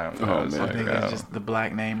 I was man. I like, think it's just the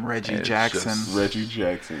black name Reggie It's Jackson. just Reggie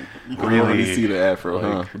Jackson. You can Really, really see the afro,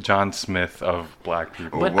 like huh? John Smith of black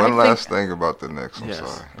people. Well, But I one think- last thing about the Knicks. I'm Yes.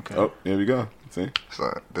 sorry. Okay. Oh, there we go. See? So,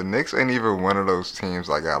 the Knicks ain't even one of those teams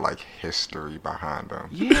that got like history behind them.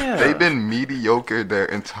 Yeah. They've been mediocre their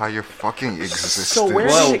entire fucking existence. So where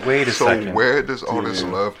Well, did wait a So second. where does all this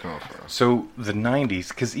Yeah. love come from? So the 90s,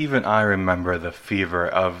 because even I remember the fever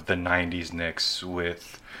of the 90s Knicks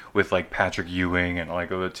with like Patrick Ewing and like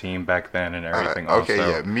the team back then and everything. Okay,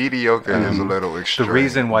 also. yeah, mediocre is a little The extreme.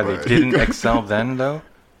 reason why they but didn't excel then, though,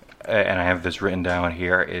 and I have this written down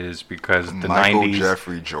here, is because the Michael 90s.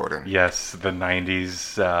 Jeffrey Jordan. Yes, the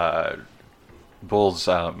 90s Bulls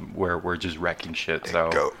were just wrecking shit. So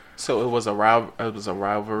Go. So it was a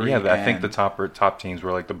rivalry. yeah, I think and- the top teams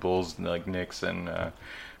were like the Bulls, and like Knicks, and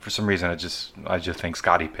for some reason I just think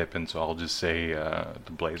Scottie Pippen. So I'll just say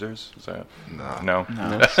the Blazers. So no.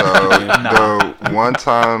 So the one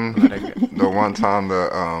time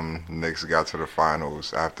the Knicks got to the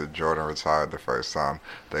finals after Jordan retired the first time,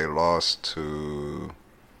 they lost to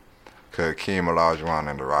Hakeem Olajuwon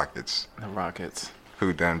and the Rockets, The Rockets.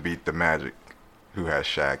 who then beat the Magic, who had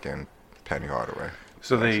Shaq and Penny Hardaway.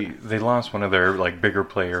 So they lost one of their like bigger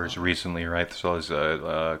players recently, right? So it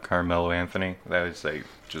was Carmelo Anthony. That was like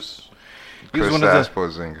just he was one of Kristaps the.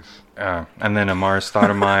 Porzingis. And then Amar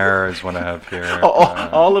Stoudemire is one I have here.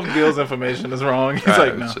 All of Gil's information is wrong. He's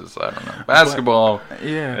like, no. It's just, I don't know. Basketball.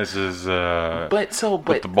 Yeah. This is. But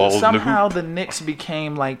the balls in the somehow hoop. the Knicks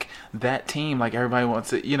became like that team. Like everybody wants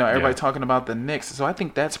to, everybody Yeah. talking about the Knicks. So I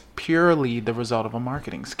think that's purely the result of a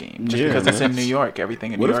marketing scheme. Just Yeah, because it's in man. New York,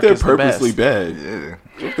 everything in What New if York they're is the best. purposely bad? Yeah.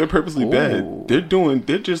 What if they're purposely Ooh. bad?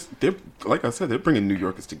 They're like I said, they're bringing New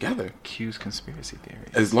Yorkers together. Q's conspiracy theories.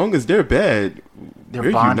 As long as they're bad, They're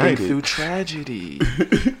we're bonding united. through tragedy.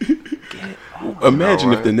 Imagine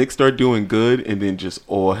You know if the what? Knicks start doing good and then just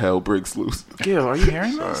all hell breaks loose. Gil, are you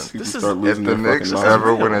hearing this? People This is start If losing the their Knicks fucking ever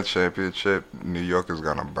minds. win a championship, New York is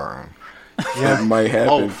gonna burn. That might happen.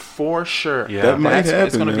 oh for sure. Yeah. That might It's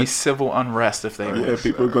happen, going to be man. civil unrest if they Yeah, win.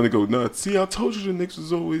 people are gonna go nuts. See, I told you the Knicks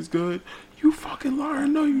was always good. You fucking liar!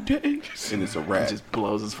 No, you didn't. And it's a It wrap. just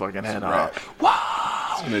blows his fucking head It's a wrap. off. Wow.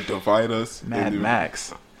 It's gonna divide us. Mad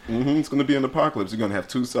Max. It's gonna be an apocalypse. You're gonna have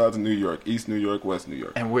two sides of New York: East New York, West New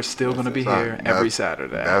York. And we're still going to be So here that- every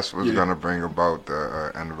Saturday. That's what's Yeah. gonna bring about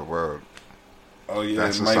the end of the world. Oh yeah,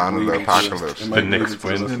 That's it the might sign of the bleed into apocalypse. it might The bleed Knicks into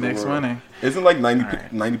win. rest The of Knicks world. winning. Isn't like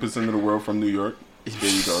Alright. 90% of the world from New York? There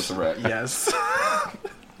you go. It's a wrap. Yes.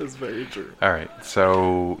 That's very true. All right.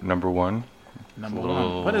 So number one. Number Little-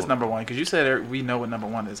 one. What is number one? Because you said we know what number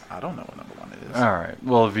one is. I don't know what number one is. All right.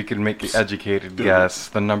 Well, if you could make an educated guess,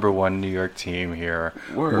 the number one New York team here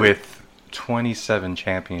Word. with 27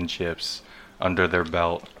 championships under their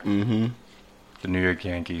belt. Mm-hmm. The New York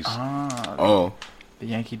Yankees. Ah, Oh, The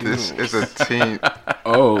Yankee Doodle. This is a team.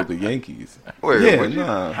 Oh, the Yankees. Wait, Yeah, what you-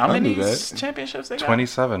 nah. How I knew many that. championships they got?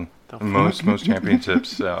 27. Most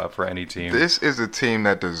championships for any team. This is a team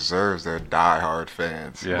that deserves their diehard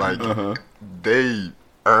fans. Yeah. Like, they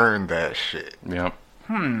earned that shit. Yep.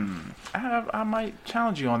 I might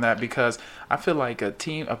challenge you on that because I feel like a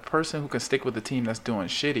person who can stick with a team that's doing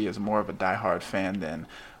shitty is more of a diehard fan than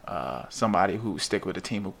somebody who stick with a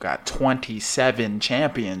team who got 27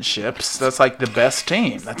 championships. That's like the best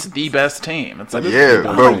team. That's the best team. It's like, Yeah,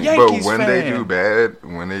 I'm a but Yankees when fan.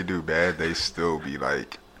 they do bad, they still be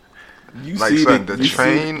like, You like see son, it- the you see-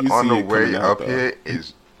 train you on see the it way coming out, up though. here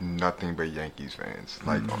is nothing but Yankees fans.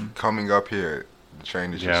 Like coming up here, the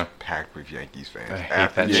train is Yeah. just packed with Yankees fans. I hate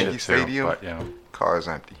After that Yankee shit too. Stadium, But, yeah. car is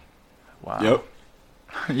empty. Wow. Yep.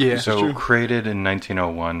 Yeah. So created in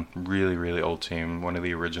 1901, really, really old team, one of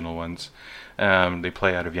the original ones. They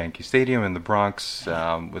play out of Yankee Stadium in the Bronx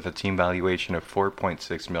with a team valuation of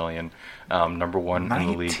 $4.6 million. Number one in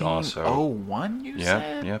the league also. 1901, you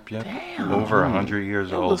said? Yep. Damn. Over 100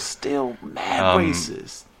 years It old. was still mad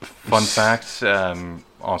racist. Fun fact,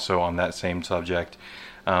 also on that same subject,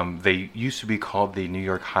 they used to be called the New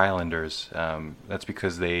York Highlanders. That's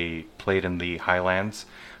because they played in the Highlands,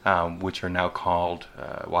 which are now called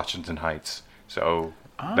Washington Heights. So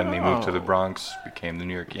then they moved to the Bronx, became the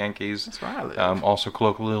New York Yankees. That's where I live. Also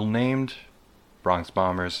colloquially named Bronx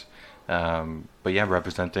Bombers. But yeah,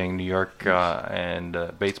 representing New York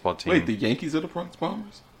and baseball team. Wait, the Yankees are the Bronx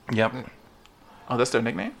Bombers? Yep. Oh, that's their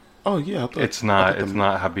nickname? Oh yeah, I thought, It's I not. thought It's the-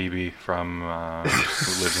 not Habibi from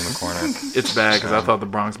who lives in the corner. It's bad because I thought the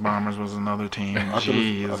Bronx Bombers was another team. I thought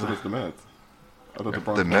Jeez. it was the Mets. I thought the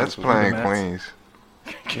Bronx The Mets Bombers was playing the Mets. Queens.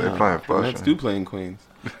 They Yeah, playing the Mets do Flushing. play in Queens.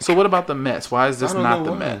 So what about the Mets? Why is this I don't not know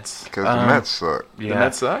the why. Mets? Because the Mets suck. Yeah. The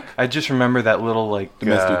Mets suck? I just remember that little like The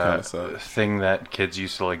Mets do kinda suck. thing that kids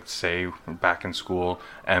used to like say back in school.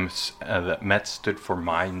 That Mets stood for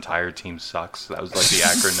 "My entire team sucks." That was like the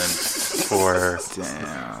acronym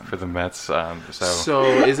for the Mets. So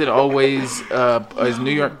is it always is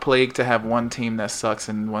New York plagued to have one team that sucks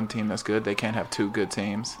and one team that's good? They can't have two good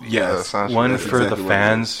teams. Yes. essentially. one That's for exactly the what it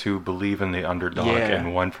fans who believe in the underdog, Yeah.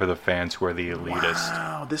 and one for the fans who are the elitist.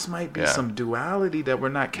 Wow, this might be Yeah. some duality that we're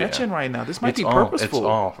not catching right now. This might be It's purposeful.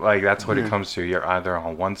 all like that's what it comes to. You're either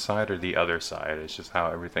on one side or the other side. It's just how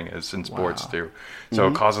everything is in sports Wow. too. So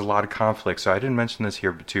it causes a lot of conflict. So I didn't mention this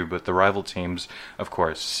here too, but the rival teams, of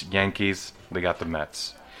course, Yankees. They got the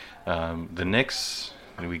Mets. The Knicks.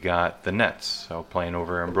 We got the Nets. So playing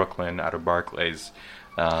over in Brooklyn out of Barclays.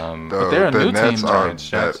 they're a the new Nets team, are Giants,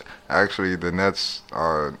 Jets. actually the Nets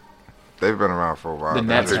are. They've been around for a while. The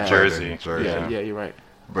Nets They have. play Jersey. in Jersey. Yeah, you're right.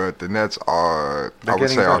 But the Nets are, They're I would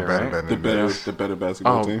getting say, are better, better right? than The the better, Knicks. the better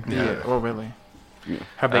basketball Oh, team. yeah. Oh, really?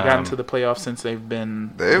 Have they gotten to the playoffs since they've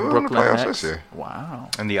been They were in the Brooklyn playoffs Nets? this year. Wow.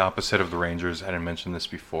 And the opposite of the Rangers. I didn't mention this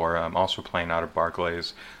before. Also playing out of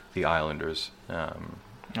Barclays, the Islanders.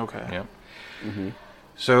 Okay. Yep.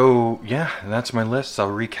 So, yeah, that's my list.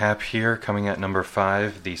 I'll recap here. Coming at number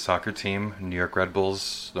 5, the soccer team, New York Red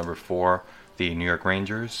Bulls. Number 4, the New York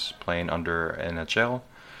Rangers, playing under NHL.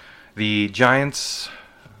 The Giants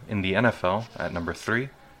in the NFL at number 3.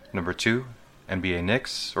 Number 2, NBA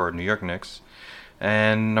Knicks, or New York Knicks.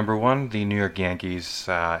 And number 1, the New York Yankees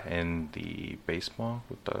in the baseball.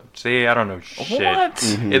 I don't know shit. What?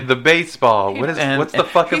 In the baseball. What's the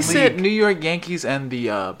fucking He league? said New York Yankees and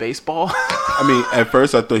the baseball. I mean, at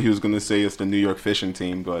first I thought he was gonna say it's the New York fishing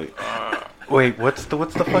team, but Wait, what's the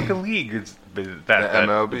fucking league? It's that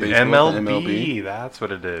MLB. Baseball, MLB. MLB. That's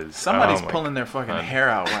what it is. Somebody's Oh my pulling their fucking hair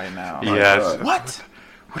out right now. Yes. What?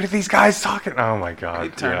 What are these guys talking? Oh my god. They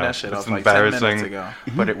turned that shit it's off like 10 minutes embarrassing, ago.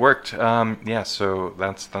 but it worked. Yeah. So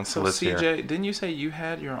that's the So list CJ, here. didn't you say you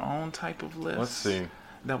had your own type of list? Let's see.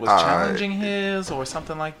 That was challenging his or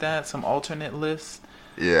something like that? Some alternate list?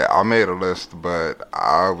 Yeah, I made a list, but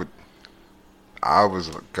I was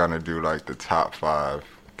gonna do like the top 5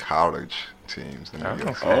 college teams in New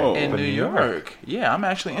York. oh, In but New New York. Yeah, I'm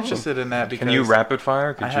actually interested in that because Can you rapid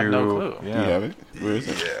fire? Could I have you? no clue. you Yeah. have it? Where is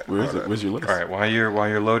it? Yeah, Where is it? Where's your list? All right. While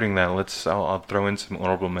you're loading that, I'll throw in some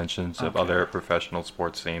honorable mentions of other professional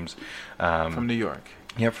sports teams. from New York.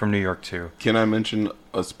 Yep, from New York too. Can I mention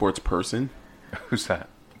a sports person? Who's that?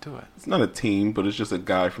 Do it. It's not a team, but it's just a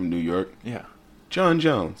guy from New York. Yeah. John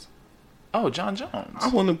Jones. Oh, John Jones. I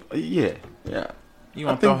want to, yeah. You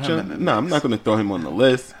I want to throw think him John, in no, I'm not going to throw him on the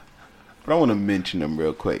list, but I want to mention him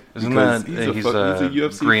real quick. Isn't because that he's he's a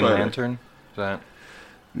UFC Green fighter. Lantern? Is that?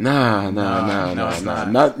 Nah, No, it's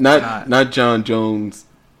not. not John Jones,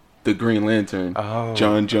 the Green Lantern. Oh,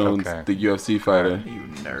 John Jones, okay. the UFC fighter. You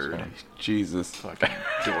nerd. Jesus, Fucking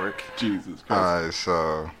dork. Jesus Christ. Alright,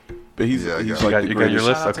 so But he's Yeah, I he's got like it. the You got your greatest.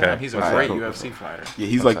 list? Shout out to Okay. him. He's a Alright, great cool. UFC fighter. Yeah,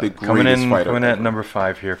 he's like the Coming greatest in, fighter. coming at ever. number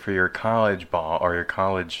 5 here for your college ball or your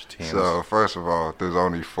college teams. So first of all, there's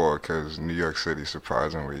only 4 because New York City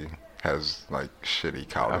surprisingly has like shitty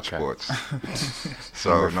college Okay. sports. So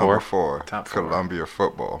Number number four? 4, Top 4. Columbia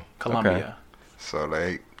football. Columbia. So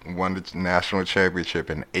they won the national championship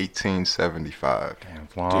in 1875. Damn,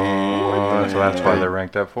 long. So that's why they're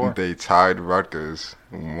ranked at 4. They tied Rutgers.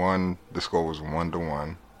 The score was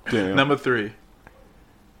 1-1. Damn. Number 3.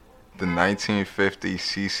 The 1950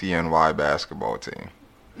 CCNY basketball team.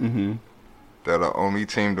 Mm-hmm. They're the only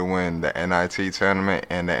team to win the NIT tournament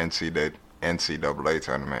and the NCAA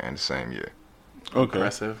tournament in the same year. Okay.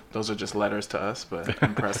 Impressive. Those are just letters to us, but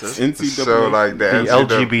impressive. NCAA. So like the The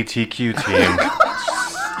NCAA, LGBTQ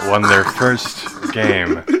team won their first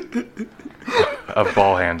game of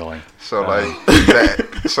ball handling. so like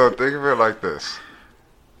that, so think of it like this: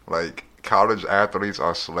 like college athletes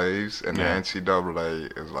are slaves, and Yeah. the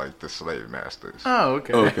NCAA is like the slave masters. Oh,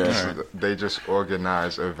 okay. Okay. So they just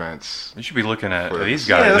organize events. You should be looking at Yeah, these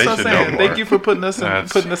Yeah, guys. that's They what should I'm know saying. more. Thank you for putting us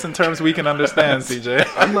That's- in terms we can understand, CJ.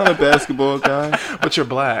 I'm not a basketball guy. But you're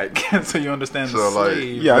black, so you understand the So, like,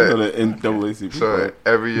 slave. Yeah, I know the NAACP. So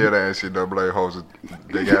every year the NCAA holds a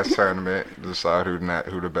big ass tournament to decide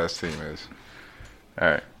who the best team is, All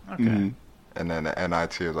right. Okay. Mhm. and then the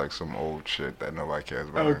NIT is like some old shit that nobody cares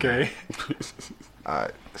about. Okay.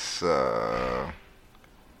 Alright, so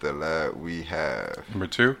we have Number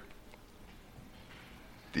 2.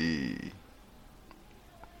 the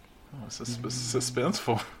Oh,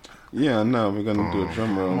 suspenseful. Yeah, I know. We're gonna do a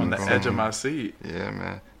drum roll. I'm on the edge of my seat. yeah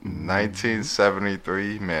man,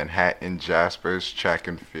 1973 Manhattan Jaspers track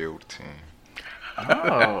and field team.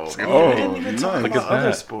 Oh, Oh, we didn't even talk nice. about Look at other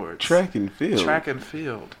that. sports. Track and field. Track and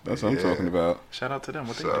field. That's what I'm Yeah. talking about. Shout out to them.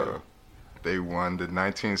 What they So do? they won the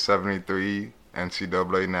 1973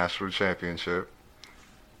 NCAA national championship,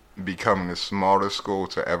 becoming the smallest school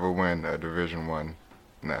to ever win a Division I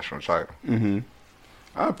national title. Mm-hmm.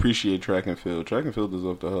 I appreciate track and field. Track and field is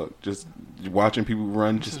off the hook. Just watching people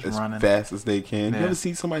run just as running. fast as they can. Yeah. You ever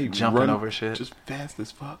see somebody Jumping run over shit. just fast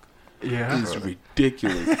as fuck? Yeah. It's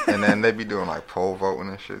ridiculous. And then they be doing like pole voting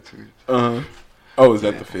and shit too. Uh-huh. Oh, is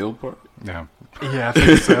that the field part? Yeah. Yeah, I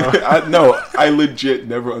think so. I legit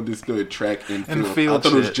never understood track and field. And field I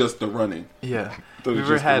thought it was shit. just the running. Yeah. Thought it You was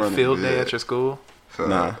ever just the had running. field day Yeah. at your school? So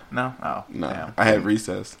Nah, No? Oh, nah. damn. I had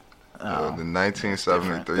recess. Oh. the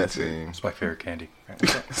 1973 That's it. team It's my favorite candy.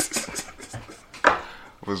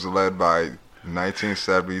 was led by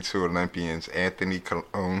 1972 Olympians Anthony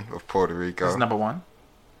Colon of Puerto Rico. This is number 1?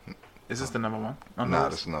 Is this the number 1? Oh, Nah, no,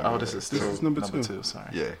 this is number Oh, this is This still is number two. 2. Sorry.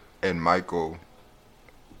 Yeah, and Michael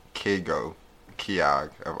Keogh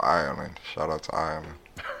of Ireland. Shout out to Ireland.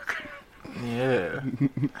 Yeah.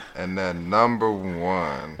 And then number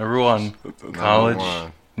 1, Number 1, college Number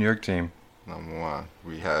 1, New York team.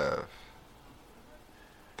 we have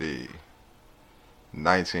the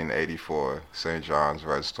 1984 St. John's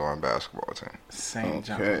Red Storm basketball team. St.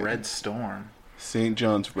 John Okay. Red Storm. St.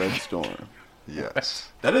 John's Red Storm. Yes.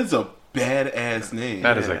 That is a badass name.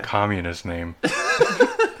 That is a Yeah. communist name.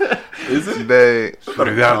 Is it? They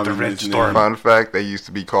Without the Red Storm. fun fact, they used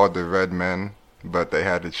to be called the Red Men, but they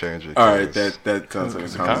had to change it. All right, 'cause- that sounds like a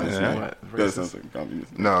It's a communist communist, name. yeah. What? That Racist? sounds like a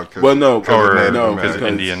communist name. No, cause Well, no, Or because no, because because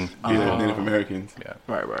Indian Yeah, Oh. Native Americans.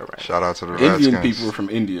 Right. shout out to the Indian Redskins. people are from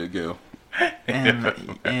India, Gil.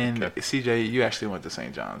 And CJ, you actually went to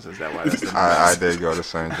St. John's. Is that why that's the I did go to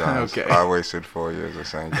St. John's. Okay. I wasted 4 years at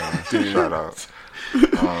St. John's. Shout out.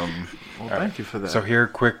 Well, thank you for that. So here,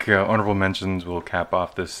 quick honorable mentions. We'll cap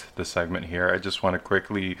off this segment here. I just want to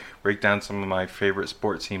quickly break down some of my favorite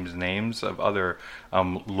sports teams' names of other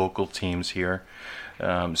local teams here.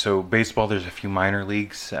 So baseball, there's a few minor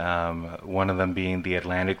leagues. One of them being the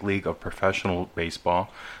Atlantic League of Professional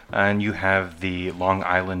Baseball, and you have the Long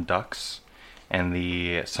Island Ducks and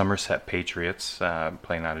the Somerset Patriots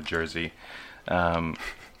playing out of Jersey.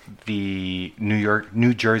 The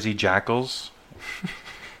New Jersey Jackals.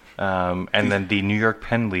 And then the New York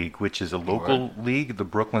Penn League, which is a local league, the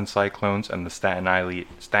Brooklyn Cyclones and the Staten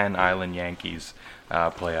Island Yankees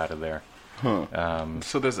play out of there.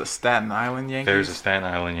 So there's a Staten Island Yankees. There's a Staten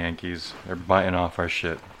Island Yankees. They're biting off our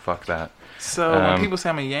shit. Fuck that. So when people say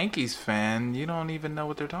I'm a Yankees fan, you don't even know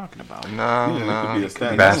what they're talking about. No, Yeah, it could be a Staten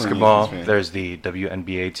Island Basketball, Yankees fan. there's the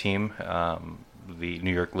WNBA team, the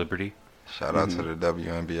New York Liberty. Shout out to the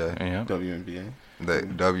WNBA. Yeah. WNBA. The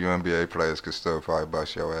WNBA players could still probably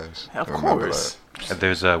bust your ass. Of Remember course.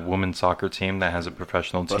 There's a women's soccer team that has a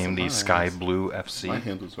professional Busting team, the my Sky ass. Blue My FC.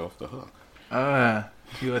 handle's off the hook.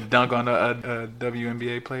 You a dunk on a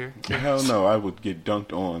WNBA player? Hell no, I would get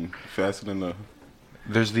dunked on faster than a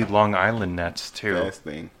There's the Long Island Nets too. Last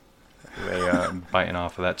thing. They biting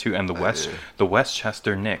off of that too, and the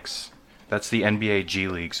Westchester Knicks. That's the NBA G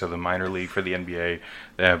League, so the minor league for the NBA.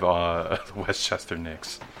 They have the Westchester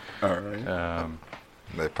Knicks. All right.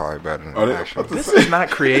 They probably better than Are they- the actual. This is not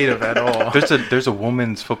creative at all. There's a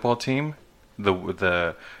women's football team, the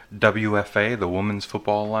WFA, the Women's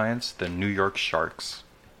Football Alliance, the New York Sharks.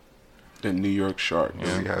 The New York Sharks.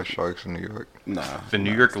 Do we have Sharks in New York? Nah. The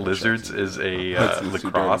New York Lizards is a Hudson's too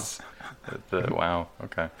lacrosse. Wow.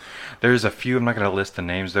 Okay. There's a few. I'm not going to list the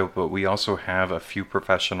names though, but we also have a few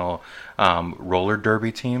professional roller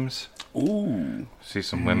derby teams. Ooh. See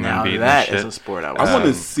some women Now beating that shit. is a sport I would. I want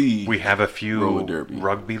to see. We have a few roller derby.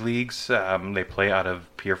 rugby leagues. They play out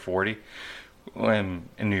of Pier 40 in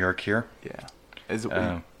New York here. Yeah. Is it?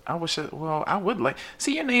 Um, I wish. I would like.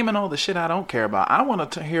 See, you're naming all the shit I don't care about. I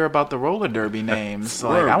want to hear about the roller derby names. Word,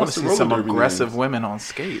 Like, I want what's to the see roller some derby aggressive names? women on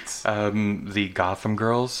skates. The Gotham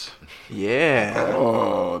Girls, Yeah.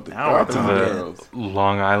 Oh, the Now we're Gotham talking. Girls.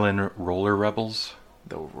 Long Island Roller Rebels,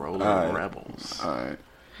 The roller Alright. rebels. All right.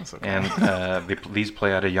 That's okay. and these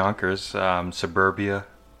play out of Yonkers. Suburbia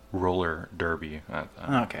Roller Derby.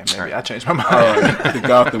 Okay, maybe I changed my mind. All right. The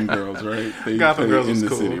Gotham Girls, right? They Gotham play Girls in is the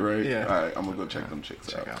cool. city, right? Yeah. All right. I'm gonna go check them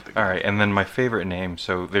chicks out. All right, and then my favorite name.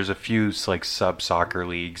 So there's a few like sub soccer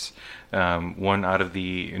leagues. One out of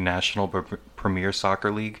the National Premier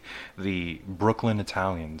Soccer League, the Brooklyn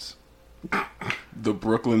Italians. The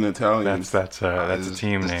Brooklyn Italians. That's a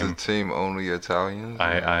team is name. the team only Italians?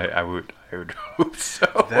 I would hope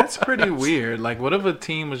so. That's pretty weird. Like, what if a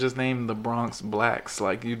team was just named the Bronx Blacks?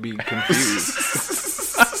 Like, you'd be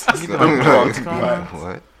confused. You know what's going on?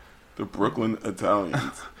 What? The Brooklyn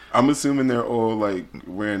Italians. I'm assuming they're all like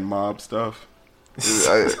wearing mob stuff. It's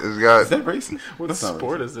got. Is that racist? What That's not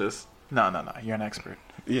sport racist. is this? No. You're an expert.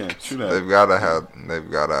 Yeah, true that. They've got to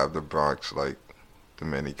have the Bronx like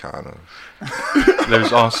Dominicanos.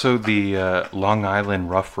 There's also the Long Island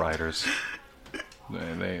Rough Riders.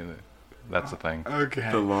 That's a thing. Okay.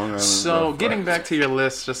 The Long Island So, Rough getting Riders. back to your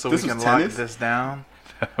list, just so This we was can lock tennis? this down.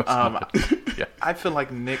 Yeah. I feel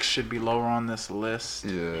like Knicks should be lower on this list.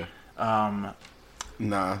 Yeah.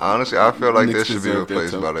 Nah. Honestly, I feel like Knicks this should be deserve their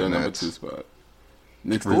replaced by the their number Nets. 2 spot.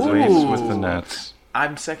 Knicks Ooh. deserve Replace it. with the Nets.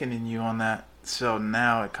 I'm seconding you on that. So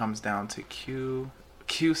now it comes down to Q.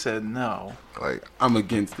 Q said no. Like, I'm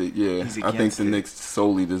against it, yeah. He's I think against the it. Knicks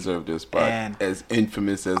solely deserve their spot, And- as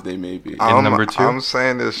infamous as they may be. number two? I'm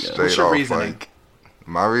saying this Yeah. straight What's your off. reasoning? Like,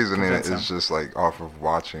 my reasoning Convince is him. just like off of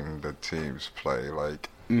watching the teams play. Like,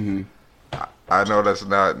 Mm-hmm. I know that's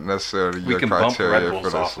not necessarily We your can bump Red criteria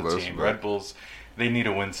Bulls for off this the list, team. but Red Bulls, they need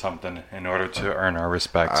to win something in order to earn our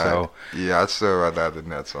respect. So, I'd still rather have the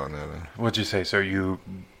Nets on there. Then. what'd you say? So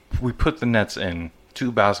we put the Nets in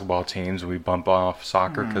 2 basketball teams. We bump off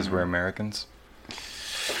soccer because we're Americans.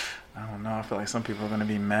 I don't know. I feel like some people are going to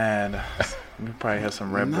be mad. We probably have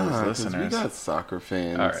some Red Bulls Nah, 'cause we listeners. got soccer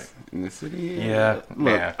fans All right. in the city. Yeah,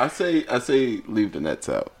 Look, yeah. I say leave the Nets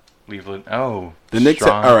out. Cleveland. Oh, The Knicks.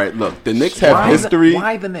 strong. All right, look, the Knicks have history.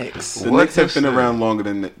 Why the Knicks? The What Knicks have been history? around longer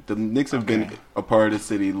than the Knicks have been Okay. a part of the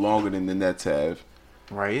city longer than the Nets have.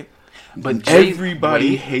 Right? But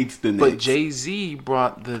Everybody hates the Knicks. But Jay-Z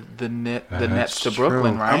brought the Nets to That's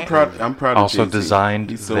Brooklyn, true. right? I'm proud. Also of Jay-Z. designed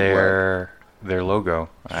He's so black. their logo.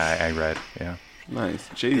 I read. Yeah. Nice.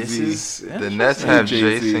 This Jay-Z. is The Nets have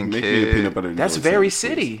Jay-Z, Jason make me a peanut Kidd. butter and that's jelly very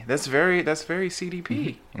sandwich, please. city. That's very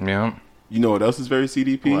CDP. Yeah. You know what else is very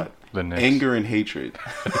CDP? What? The Knicks. Anger and hatred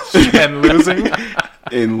And losing.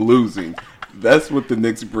 and losing. That's what the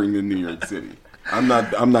Knicks bring to New York City. I'm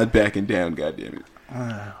not backing down. Goddamn it.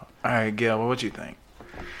 All right, Gil, what would you think?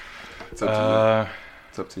 It's up to you.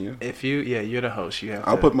 It's up to you. If you're the host, you have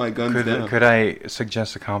I'll to. put my guns down. Could I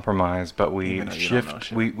suggest a compromise? But we Even though you don't know shift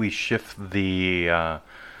shit. we shift the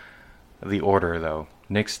order though.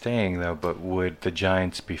 Knicks staying though, but would the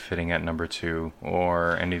Giants be fitting at number 2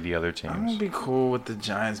 or any of the other I'm gonna teams? be cool with the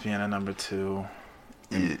Giants being a number 2.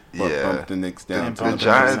 Y- But Yeah. bump the Knicks down. And to The bump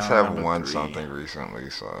number Giants down have number won 3. something recently,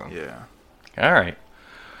 so Yeah. All right.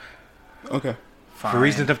 two. Okay. Fine. For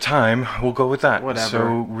reason of time, we'll go with that. Whatever.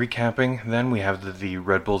 So recapping, then we have the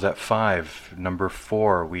Red Bulls at 5. Number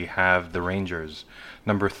 4, we have the Rangers.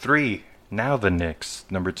 Number 3, now the Knicks.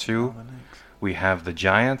 Number 2, we have the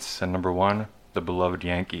Giants, and number 1, the beloved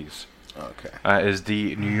Yankees. Okay. Is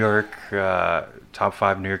the New York top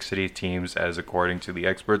 5 New York City teams as according to the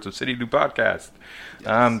experts of City Do Podcast.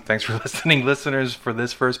 Thanks for listening, listeners, for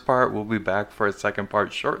this first part. We'll be back for a second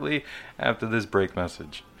part shortly after this break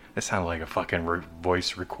message. It sounded like a fucking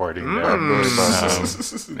voice recording there.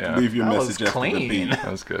 Yeah. Leave your That was message after the clean. beat.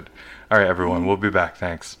 That was good. All right, everyone. We'll be back.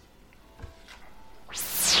 Thanks.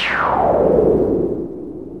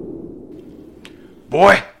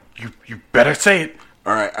 Boy, you better say it.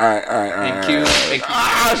 All right. And Q,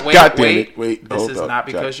 wait, God damn it. Wait, This hold is up, not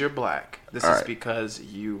because Jack. you're black. This All is right. because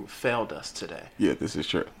you failed us today. Yeah, this is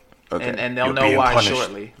true. Okay. And they'll You're know being why punished.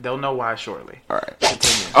 shortly. They'll know why shortly. All right.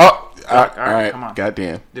 Continue. Oh, all right, right. come on.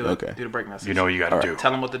 Goddamn. Do it. Okay. Do the break message. You know what you got to All do. right.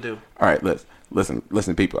 Tell them what to do. All right.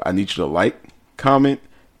 Listen, people. I need you to like, comment,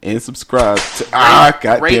 and subscribe.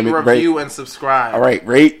 God Rate, damn it. review, and subscribe. All right.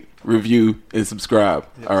 Rate, review, and subscribe.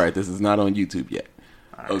 All right. This is not on YouTube yet.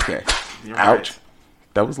 Okay. You're Ouch. right.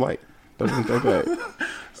 That was light. That wasn't that bad.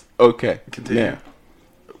 Okay. Continue. Now,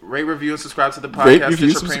 Rate, review, and subscribe to the podcast. rate, review,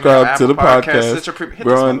 Stitcher subscribe Premium, to the Apple podcast. Stitcher Premium. Hit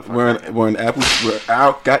this motherfucker. We're on Apple. We're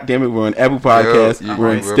out. God damn it. We're on Apple Podcasts. you We're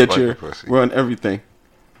on real Stitcher. fucking pussy. We're on everything.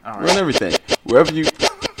 All We're on everything. Wherever you.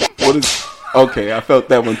 What is? Okay, I felt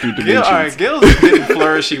that one through Gil, dimensions. all right, Gil's getting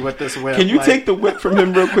flourishy with this whip. Can you like- take the whip from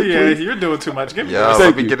him real quick, Yeah, please? you're doing too much. Give me Yeah, the Thank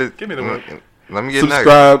let me you. get it. Give me the whip. Let me get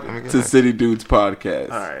Subscribe next. Let me get to next. City Dudes Podcast.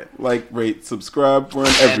 All right. Like, rate, subscribe. We're on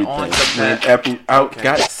everything. on the We're on back- Apple. Out. Okay.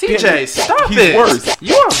 God damn CJ, it. stop He's it. worse.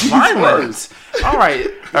 You are He's violent. worse. All right,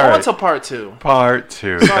 All on right. to part two. Part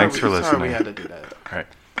 2. Thanks for listening. Sorry we had to do that. All right.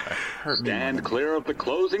 Hurt me. Stand clear of the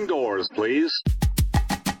closing doors, please.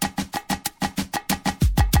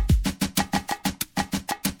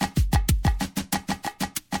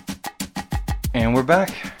 And we're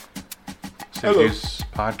back. Hello. News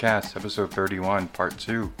Podcast, episode 31, part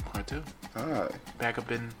 2. Part two. Hi. Back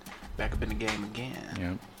up in the game again.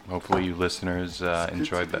 Yep. Hopefully you listeners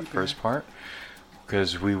enjoyed that first part,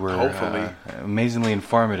 because we were Hopefully. amazingly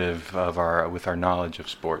informative with our knowledge of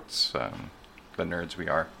sports, the nerds we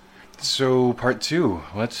are. So part 2,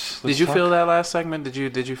 let's Did you talk. feel that last segment? Did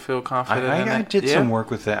you feel confident in I it? did Yeah? some work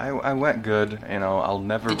with it. I went good. I'll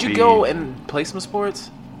never. Did you be... go and play some sports?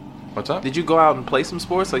 What's up? Did you go out and play some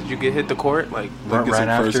sports? Like, did you hit the court? Like, Like, get some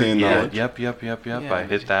firsthand yeah, knowledge. Yep. Yeah. I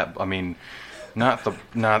hit that. I mean, not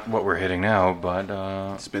what we're hitting now,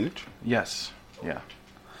 but Spinach? yes, yeah.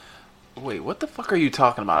 wait, what the fuck are you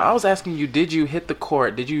talking about? I was asking you, did you hit the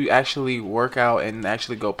court? Did you actually work out and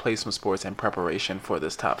actually go play some sports in preparation for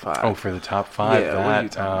this top 5? Oh, for the top 5, Yeah, what are you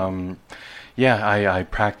talking yeah, I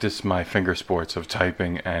practiced my finger sports of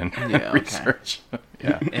typing and Yeah, okay. research.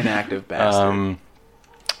 Yeah. Inactive bastard.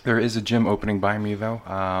 There is a gym opening by me though.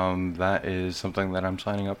 That is something that I'm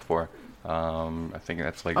signing up for. I think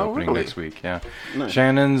that's like opening really? next week. Yeah. Nice.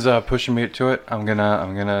 Shannon's pushing me to it. I'm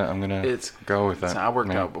gonna It's go with that. So I worked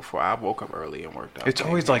Yeah. out before. I woke up early and worked out. It's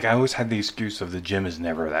always like I always had the excuse of the gym is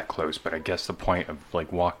never that close, but I guess the point of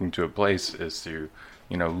like walking to a place is to,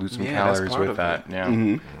 lose some Yeah, that's calories part with of that. it. Yeah.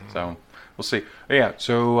 Mm-hmm. So we'll see. Yeah.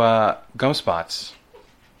 So gum spots.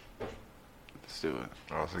 Let's do it.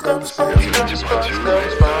 Oh, so good.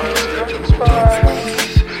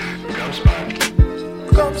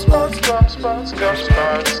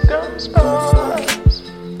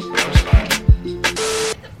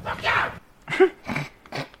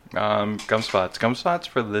 Gum spots. Gum spots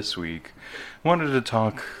for this week. Wanted to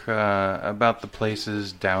talk about the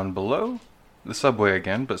places down below the subway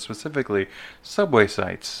again, but specifically subway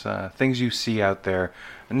sites. Things you see out there,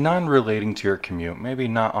 non-relating to your commute. Maybe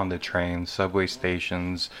not on the train, subway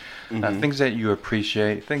stations. Things that you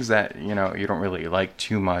appreciate. Things that you don't really like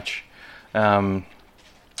too much.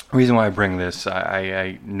 Reason why I bring this,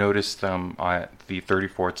 I noticed at the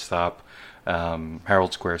 34th stop,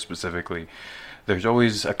 Herald Square specifically, there's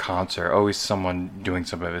always a concert, always someone doing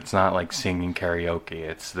something. It's not like singing karaoke.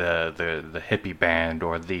 It's the hippie band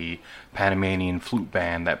or the Panamanian flute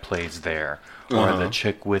band that plays there, or the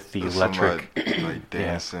chick with the There's electric. somebody, like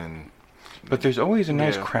dancing. But there's always a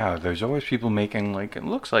nice Yeah. crowd. There's always people making it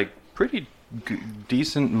looks like pretty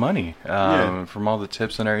decent money from all the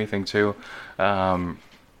tips and everything too.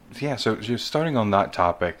 Yeah, so just starting on that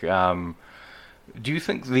topic, do you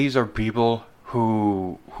think these are people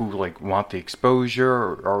who like want the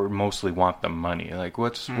exposure or mostly want the money? Like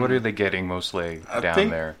what are they getting mostly down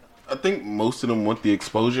there? I think most of them want the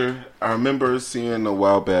exposure. I remember seeing a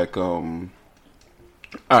while back. All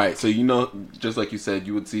right, so just like you said,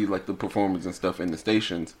 you would see like the performers and stuff in the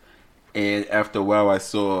stations, and after a while, I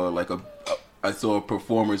saw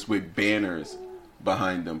performers with banners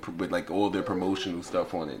behind them with like all their promotional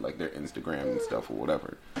stuff on it, like their Instagram and stuff or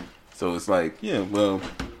whatever. So it's like, yeah, well,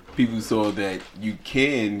 people saw that you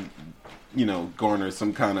can, garner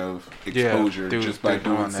some kind of exposure just by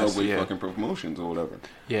doing subway fucking promotions or whatever.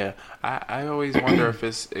 Yeah, I always wonder if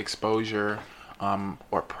it's exposure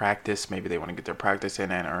or practice. Maybe they want to get their practice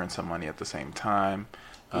in and earn some money at the same time.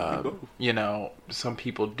 Some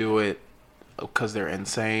people do it because they're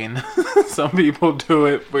insane. Some people do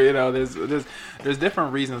it, but there's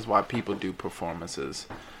different reasons why people do performances.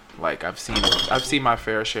 Like I've seen my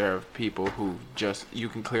fair share of people who just, you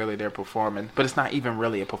can clearly they're performing, but it's not even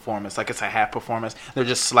really a performance. Like it's a half performance. They're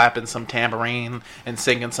just slapping some tambourine and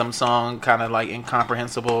singing some song, kind of like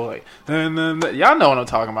incomprehensible. Like, y'all know what I'm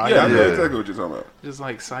talking about. Yeah, I Y'all know know. exactly what you're talking about. Just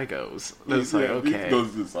like psychos. It's like, okay.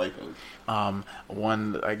 Those are psychos.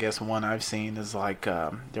 One I've seen is like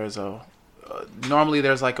normally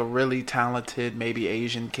there's like a really talented maybe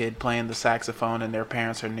Asian kid playing the saxophone and their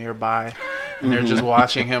parents are nearby and they're just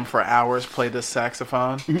watching him for hours play the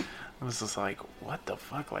saxophone. I was just like, what the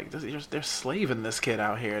fuck? Like they're slaving this kid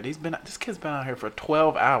out here. This kid's been out here for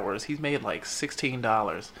 12 hours. He's made like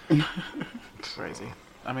 $16. Crazy.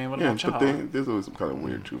 I mean, what about y'all? But there's always some kind of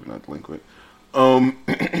weird juvenile delinquent.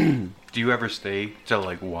 Do you ever stay to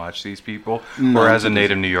like watch these people, No, or I'm as a too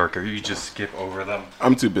native New Yorker, you just skip over them?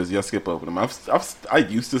 I'm too busy. I skip over them. I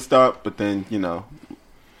used to stop, but then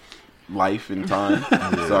life and time.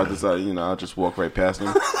 So I decided I'll just walk right past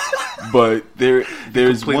them. But there's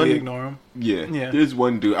completely one. ignore him. Yeah, there's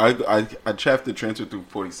one dude. I have to transfer through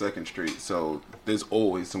 42nd Street, so there's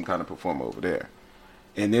always some kind of performer over there.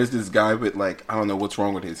 And there's this guy with like, I don't know what's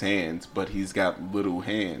wrong with his hands, but he's got little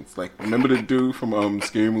hands. Like, remember the dude from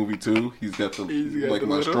Scary Movie 2? He's got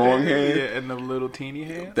my strong hand. Yeah, and the little teeny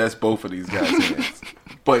hand. That's both of these guys' hands.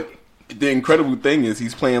 But the incredible thing is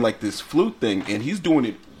he's playing like this flute thing, and he's doing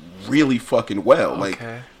it really fucking well.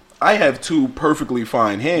 Okay. Like, I have two perfectly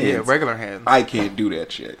fine hands. Yeah, regular hands. I can't do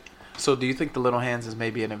that shit. So do you think the little hands is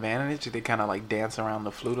maybe an advantage? Do they kind of like dance around the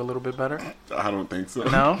flute a little bit better? I don't think so.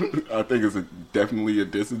 No? I think it's definitely a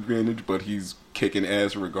disadvantage, but he's kicking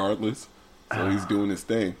ass regardless. So he's doing his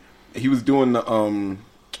thing. He was doing the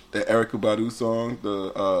Erykah Badu song,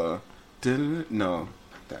 no,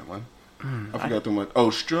 that one. I forgot the one. Oh,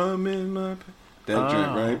 strumming my that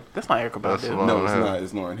joint, right? That's not Erykah That's Badu. Lauryn No, it's Hill. not.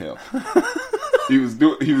 It's Lauryn Hill.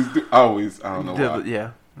 he was always, I don't know why.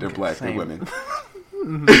 Yeah. They're Okay, black, they're same. women.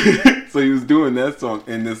 So he was doing that song,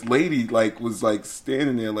 and this lady was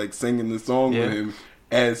standing there singing the song with him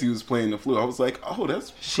as he was playing the flute. I was like, oh,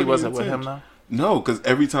 that's She pretty wasn't with intense. him though? No, because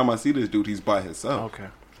every time I see this dude, he's by himself. Okay.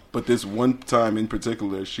 But this one time in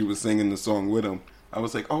particular, she was singing the song with him. I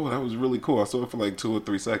was like, oh, that was really cool. I saw it for like 2 or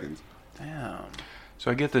 3 seconds. Damn. So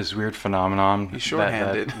I get this weird phenomenon He's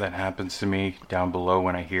short-handed. that happens to me down below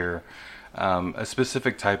when I hear a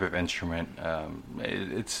specific type of instrument.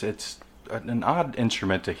 It's an odd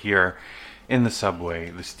instrument to hear in the subway,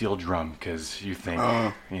 the steel drum, because you think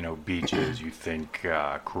beaches, you think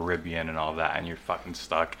Caribbean and all that, and you're fucking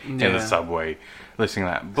stuck in the subway listening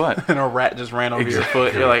to that. But And a rat just ran over your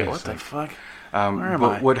foot. You're like, what the fuck? Where am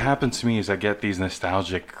I? What happens to me is I get these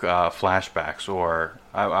nostalgic flashbacks, or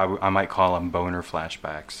I might call them boner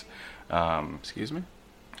flashbacks. Excuse me?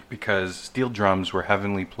 Because steel drums were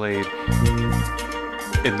heavily played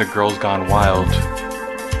in the Girls Gone Wild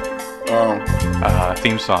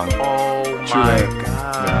theme song. Oh my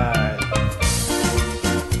god.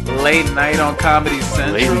 Late night on Comedy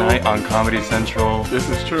Central. Late night on Comedy Central. This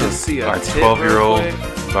is true. Just see a Our tit 12-year-old real quick.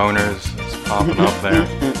 boners is popping up there.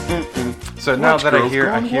 So now Watch that I Girls hear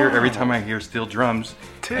Gone every Wild. time I hear steel drums,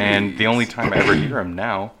 and the only time I ever hear them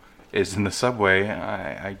now is in the subway,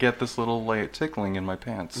 I get this little light tickling in my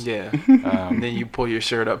pants. Yeah. Then you pull your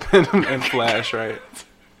shirt up and flash, right?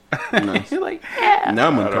 Nice. You're like, yeah. Now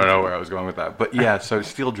I'm I don't know uncomfortable. where I was going with that, but yeah. So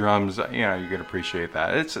steel drums, you can appreciate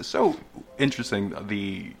that. It's so interesting,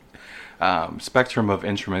 the spectrum of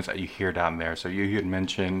instruments that you hear down there. So you had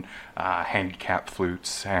mentioned handicap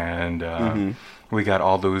flutes, and we got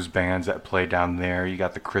all those bands that play down there. You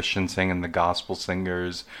got the Christian singing, the gospel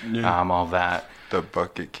singers, all that. The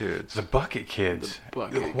Bucket Kids. The Bucket Kids.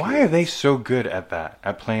 Bucket Why are they so good at that?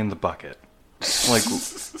 At playing the bucket? Like,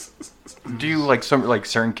 do you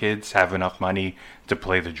certain kids have enough money to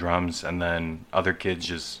play the drums, and then other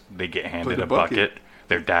kids they get handed the a bucket. bucket.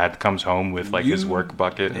 Their dad comes home with his work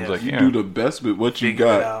bucket, and he's like, You "Yeah, do the best with what you Figure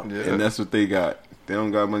it got, out. Yeah. and that's what they got. They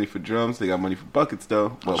don't got money for drums. They got money for buckets,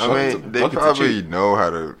 though. Well, I buckets- mean, they buckets are probably cheap. know how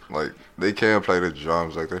to, they can play the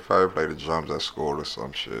drums. Like, they probably play the drums at school or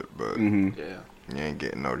some shit, but Mm-hmm. Yeah. you ain't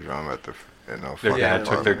getting no drum at the, Their fucking dad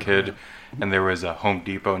took their apartment. kid, and there was a Home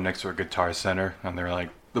Depot next to a Guitar Center, and they were like,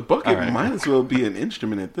 The bucket All right. might as well be an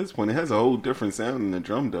instrument at this point. It has a whole different sound than the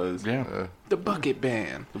drum does. "Yeah." The Bucket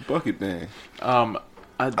Band. The bucket band. I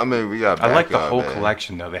mean, we got I like the Backyard whole Band.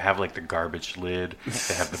 collection though. They have like the garbage lid.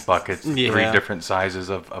 They have the buckets, Yeah. 3 different sizes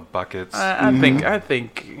of buckets. I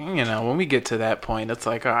think when we get to that point, it's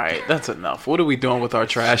like, all right, that's enough. What are we doing with our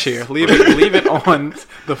trash here? Leave it on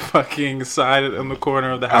the fucking side in the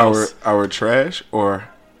corner of the house. Our trash or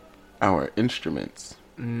our instruments?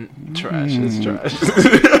 Trash is trash.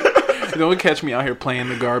 Don't catch me out here playing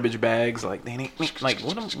the garbage bags. Like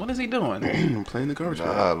what is he doing? I'm playing the garbage.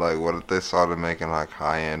 Nah, like what if they started making like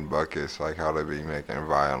high-end buckets, like how they be making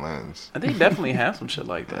violins? They definitely have some shit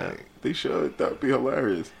like that. They should. That'd be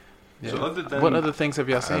hilarious. Yeah. So other than- What other things have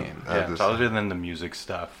y'all seen? So other than the music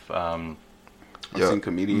stuff, I've seen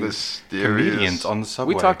comedians. comedians on the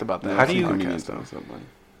subway. We talked about that. How do you? Comedians on the subway.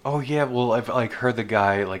 Oh yeah, well I've like heard the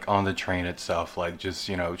guy like on the train itself, like just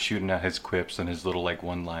shooting at his quips and his little like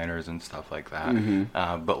one-liners and stuff like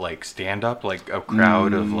that. But like stand up, like a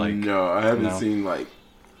crowd of like. No, I haven't seen like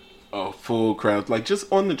a full crowd, like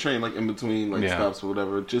just on the train, like in between like stops or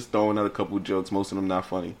whatever, just throwing out a couple jokes. Most of them not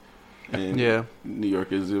funny. And New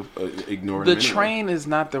York is ignoring The anyway. train is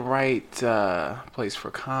not the right place for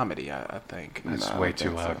comedy. I think It's way too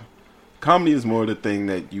loud. So. Comedy is more the thing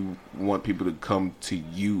that you want people to come to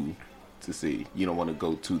you to see. You don't want to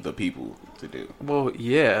go to the people to do. Well,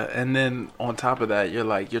 yeah, and then on top of that, you're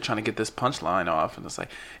trying to get this punchline off, and it's like,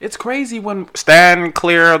 it's crazy when stand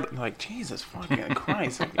clear. Like, Jesus fucking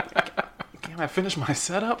Christ! Can I finish my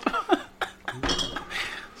setup?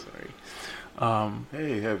 Sorry.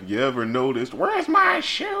 Hey, have you ever noticed? Where's my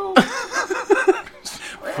shoe?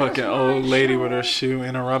 Fucking old lady with her shoe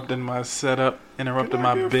interrupting my setup, interrupting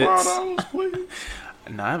my bits.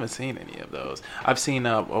 No, I haven't seen any of those. I've seen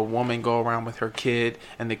a woman go around with her kid,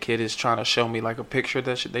 and the kid is trying to show me like a picture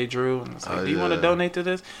that they drew, and it's like, "Do you want to donate to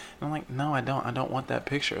this?" And I'm like, "No, I don't. I don't want that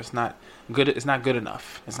picture. It's not good. It's not good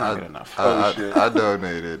enough. It's not good enough." I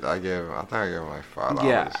donated. I think I gave him like $5.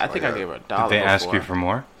 Yeah, I think I gave her $1. Did they ask you for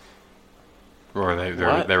more? Or they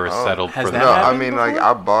were settled Has for that No, that? I happened mean before?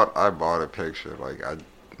 like I bought a picture. Like I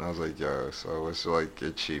was like, yo, so it's like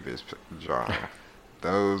your cheapest drawing.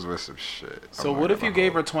 Those were some shit. So what if you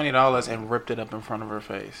gave her $20 and ripped it up in front of her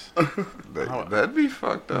face? That'd be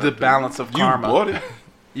fucked up. The dude. balance of karma. You bought it.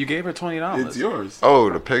 You gave her $20. It's yours. Oh,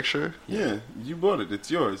 the picture? Yeah, you bought it. It's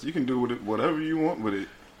yours. You can do with it whatever you want with it.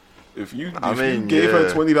 If you mean, gave her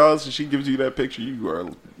yeah. $20 and she gives you that picture, you are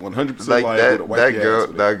 100% Like liable to wipe your ass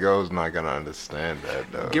with it. that girl's not gonna understand that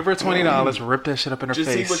though. Give her $20, rip that shit up in her Just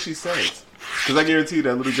face. see what she says. Because I guarantee you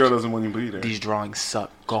that little girl doesn't want you to be there. These drawings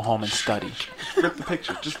suck. Go home and study. Rip the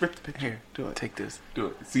picture. Just rip the picture. Here, Do it. take this. Do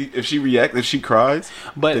it. See, if she reacts, if she cries,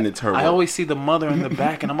 But then it's her I work. always see the mother in the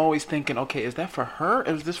back, and I'm always thinking, okay, is that for her or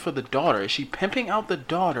is this for the daughter? Is she pimping out the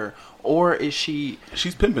daughter, or is she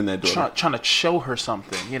She's pimping that daughter. trying to show her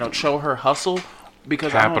something? Show her hustle?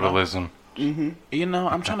 Because I don't know. Capitalism.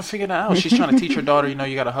 I'm trying to figure that out. She's trying to teach her daughter,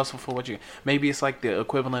 you got to hustle for what you. Maybe it's like the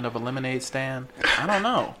equivalent of a lemonade stand. I don't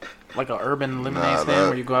know, like an urban lemonade stand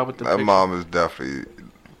where you go out with the. That picture. mom is definitely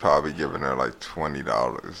probably giving her like $20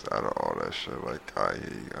 out of all that shit. Like,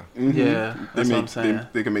 here you go. Yeah, that's what I'm saying.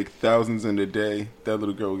 They can make thousands in a day. That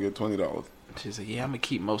little girl will get $20. She's like, yeah, I'm gonna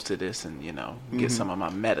keep most of this and get some of my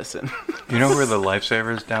medicine. You know where the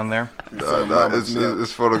lifesavers down there?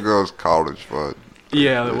 It's for the girls' college fund.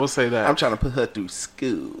 Yeah, we'll say that. I'm trying to put her through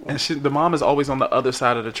school. And the mom is always on the other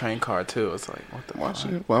side of the train car too. It's like, what the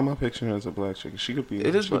fuck? Why am I picturing her as a black chick? She could be.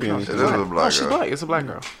 It is she could black. be No, anything. It is a black Oh, she's girl. black. It's a black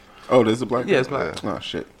girl. Oh, there's a black girl? Yeah, it's black. Oh,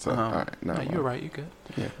 shit. So, all right. No, you're right. You good.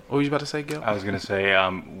 Yeah. What were you about to say, Gil? I was gonna say,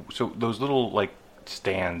 so those little like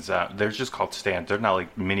stands, they're just called stands. They're not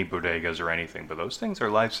like mini bodegas or anything, but those things are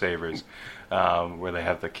lifesavers, where they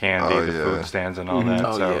have the candy, Oh, the yeah. food stands, and all that.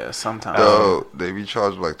 Oh so yeah, sometimes. So they be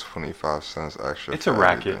charged like 25 cents extra. it's a for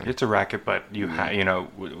racket. everything. It's a racket, but you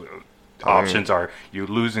options are you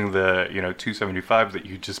losing the $2.75 that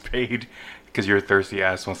you just paid because your thirsty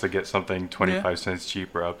ass wants to get something 25 cents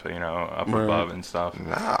cheaper up above and stuff.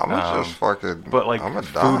 Nah, I'm just fucking. But like I'm gonna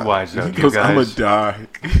die. food wise though, you Because I'm going guys, to die.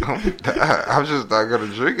 I'm just not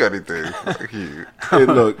gonna drink anything. Fuck you. Hey,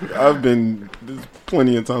 look, there's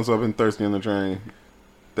plenty of times I've been thirsty on the train.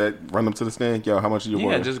 That run up to the stand, yo, how much is your Yeah,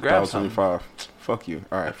 water? just grab some. $1.25. Fuck you.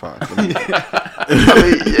 All right, fine. I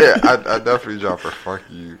mean, yeah, I definitely drop a fuck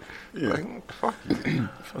you. Yeah. Like, fuck you.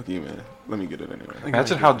 Fuck you, man. Let me get it anyway.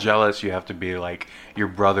 imagine how jealous you have to be. Like your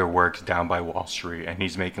brother works down by Wall Street and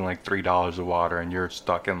he's making like $3 a water, and you're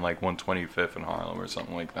stuck in like 125th in Harlem or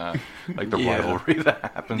something like that. Like the Yeah. rivalry that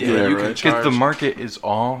happens. Yeah, there. you can Because the charge- market is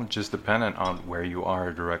all just dependent on where you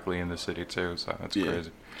are directly in the city too. So that's Yeah.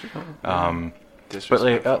 crazy. But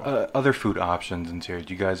like Disrespectful. other food options in here.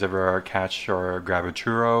 Do you guys ever catch or grab a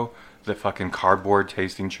churro? The fucking cardboard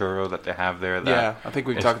tasting churro that they have there. That Yeah, I think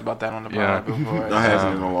we've is- talked about that on the pod Yeah. before. I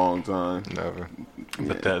haven't in a long time. Never.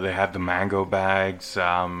 But they have the mango bags.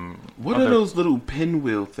 What are those little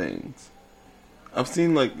pinwheel things? I've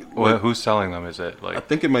seen Well, who's selling them? Is it I like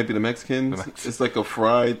think it might be the Mexicans. The Mexicans. It's like a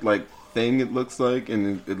fried thing. It looks like,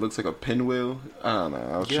 and it looks like a pinwheel. I don't know.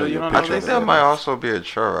 I'll show you you a don't I know picture. think of that it. might also be a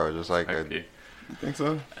churro, just like might be. You think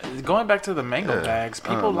so? Going back to the mango bags,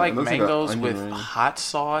 people like It looks like a mangoes onion with ring. hot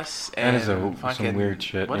sauce That and is some fucking weird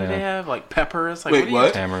shit, What do yeah. they have? Like peppers? Like Wait, do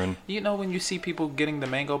what? Tamarind. You know when you see people getting the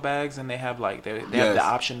mango bags and they have like they have Yes. the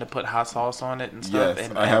option to put hot sauce on it and stuff. Yes,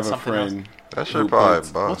 and I have a something else. friend That who shit probably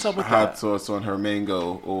puts bust. What's up with hot that? sauce on her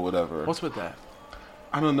mango or whatever. What's with that?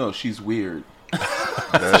 I don't know. She's weird.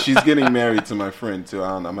 She's getting married to my friend too. I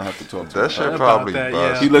don't know. I'm gonna have to talk to her. That shit About probably that,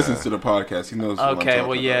 bust. yeah. He listens to the podcast. He knows. What I'm Okay, talking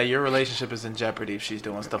well, yeah, about. your relationship is in jeopardy if she's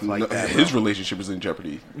doing stuff like No, that. his bro. relationship is in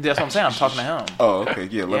jeopardy. That's what I'm saying. I'm talking to him. Oh, okay.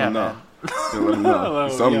 Yeah, let Yeah, him know. man. Yeah, let him know. Hello,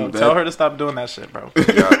 Something yo, that- tell her to stop doing that shit, bro.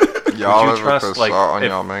 Y'all Would ever you trust, put like, salt on if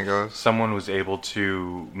y'all mangoes? someone was able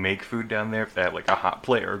to make food down there, if they had like a hot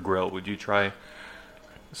plate or a grill, would you try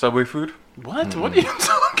Subway food? What? What are you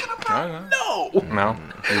talking about? No. No,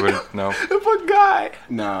 you wouldn't. No. If a guy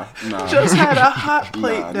Nah. just had a hot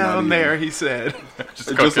plate Nah, not down even. there, he said. It's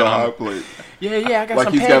just a hot plate. Yeah, I got Like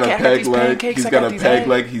some he's got a pancakes. I got peg these leg. pancakes. He's I got a these peg eggs.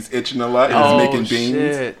 leg. He's itching a lot. And Oh, he's making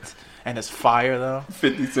beans. shit. And it's fire, though.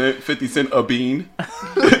 50 cent a bean.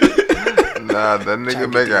 Nah, that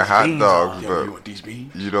nigga making hot beans dogs, Yo, you but want these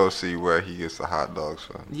beans? you don't see where he gets the hot dogs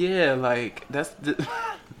from. Yeah, like, that's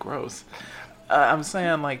gross. I'm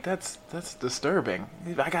saying, like, that's disturbing.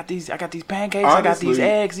 I got these pancakes. I got these Honestly-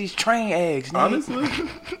 eggs. These train eggs. nigga.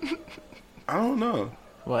 Honestly, I don't know.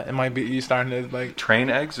 What? It might be you starting to, like... Train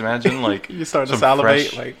eggs? Imagine like You start to some salivate,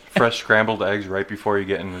 fresh, like- fresh scrambled eggs right before you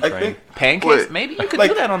get in the I train. think Pancakes? Wait. Maybe you could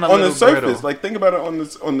like do that on a the little surface. griddle. Like think about it on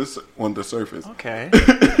the surface. Okay.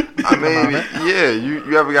 I mean, yeah,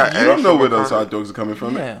 you ever got You don't eggs know from where a those carton? hot dogs are coming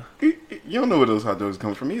from. Yeah. You don't know where those hot dogs are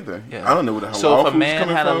coming from either. Yeah. I don't know where the hell So if Wild a Food's man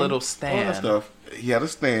coming had a from, little all stand- that stuff. He had a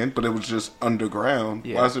stand, but it was just underground.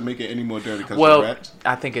 Yeah. Why does it make it any more dirty? Because Well, the rats?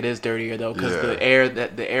 I think it is dirtier though, because Yeah.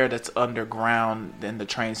 the air that's underground in the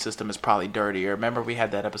train system is probably dirtier. Remember, we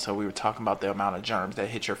had that episode we were talking about the amount of germs that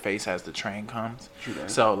hit your face as the train comes. True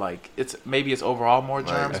that. So like, it's overall more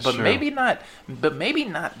germs, That's but true. maybe not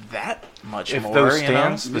that much If more. those you know?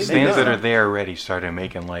 stands, the Maybe stands that not. are there already started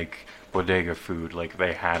making like bodega food, like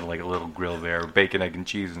they had like a little grill there, bacon, egg, and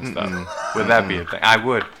cheese and stuff. Would that be a thing? I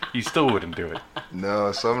would. You still wouldn't do it.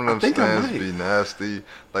 No, some of them think I stands might. be nasty.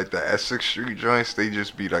 Like the Essex Street joints, they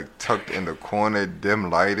just be like tucked in the corner, dim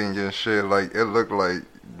lighting and shit. Like it looked like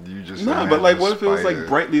you just. Nah, in but there like, with what if it was like spiders.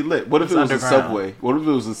 brightly lit? What if It's it was a underground. subway? What if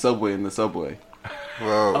it was a subway in the subway?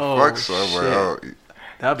 Well, Oh, fuck Subway. shit. Oh,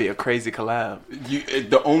 That'd be a crazy collab.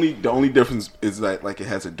 The only difference is that like it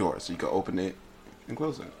has a door, so you can open it and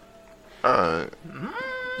close it. alright.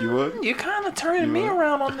 You would? You're kind of turning me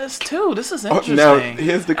around on this too. This is Oh, interesting. now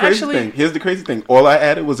here's the crazy Actually, thing. Here's the crazy thing. All I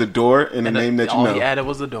added was a door and a and name that you all know. he added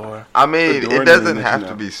was a door. I mean, The door it name doesn't that have you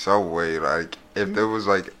to know. be Subway. Like if there was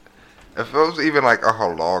like, if it was even like a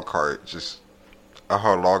halal cart, just a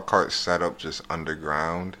halal cart setup just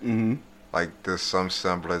underground. Mm-hmm. Like there's some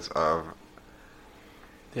semblance of.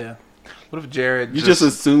 Yeah. What if Jared? You just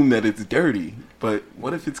assume that it's dirty, but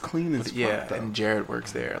what if it's clean as yeah, fuck? and Jared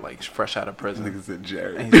works there, like fresh out of prison. Nigga said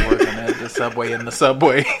Jared. And he's working at the subway in the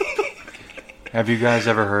subway. Have you guys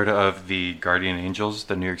ever heard of the Guardian Angels,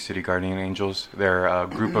 the New York City Guardian Angels? They're a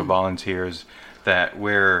group of volunteers that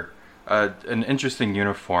wear an interesting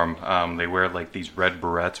uniform. They wear like these red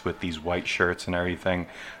berets with these white shirts and everything.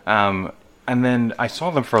 And then I saw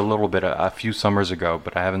them for a little bit a few summers ago,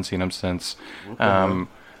 but I haven't seen them since.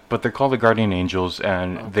 But they're called the Guardian Angels,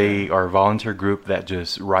 and they are a volunteer group that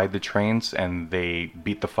just ride the trains and they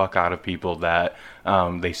beat the fuck out of people that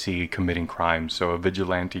they see committing crimes. So a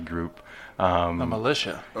vigilante group. The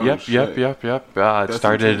militia. Yep. shit. It That's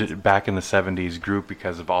started intense. back in the 70s group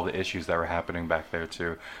because of all the issues that were happening back there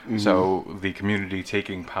too. So the community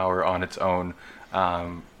taking power on its own.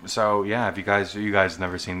 So yeah, have you guys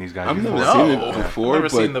never seen these guys I've before? never No. seen it before, Never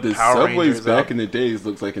but seen the the Power subways Rangers back out. in the days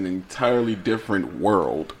looks like an entirely different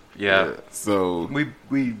world. Yeah. So We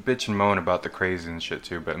bitch and moan about the crazy and shit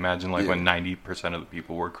too, but imagine like when 90% of the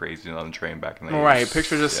people were crazy on the train back in the 80s. Right,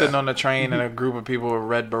 picture just sitting on the train and a group of people with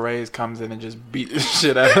red berets comes in and just beat the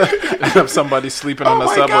shit out of somebody sleeping oh on the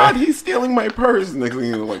my subway. god, he's stealing my purse. Next thing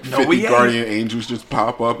you know, like No, 50 we ain't. Guardian Angels just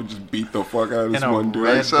pop up and just beat the fuck out of this In a one dude.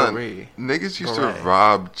 red Hey, son, beret. niggas used Beret. to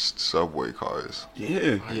rob Subway cars.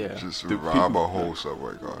 Yeah. Yeah. Just The rob people- a whole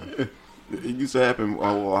Subway car. It used to happen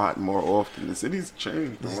a lot more often. The city's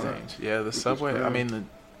changed a lot. Strange. Yeah, the Which is subway. I crazy.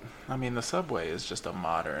 mean, the subway is just a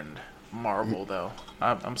modern marvel, though.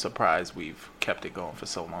 I'm surprised we've kept it going for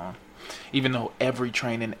so long, even though every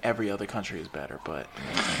train in every other country is better. But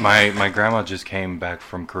My grandma just came back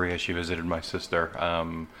from Korea. She visited my sister,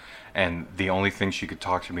 and the only thing she could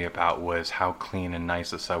talk to me about was how clean and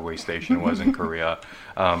nice the subway station was in Korea,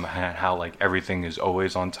 and how like everything is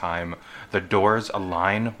always on time. The doors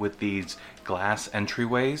align with these glass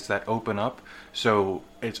entryways that open up, so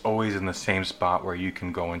it's always in the same spot where you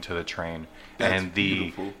can go into the train. That's and the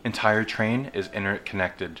beautiful. entire train is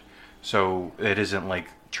interconnected, so it isn't like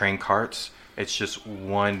train carts. It's just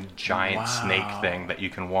one giant snake thing that you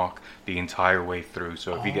can walk the entire way through.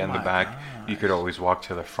 So if you get in the back, you could always walk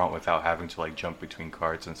to the front without having to like jump between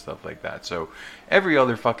carts and stuff like that. So every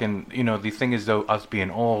other fucking, the thing is though, us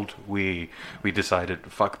being old, we decided,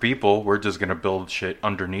 fuck people, we're just gonna build shit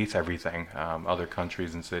underneath everything. Other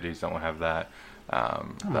countries and cities don't have that.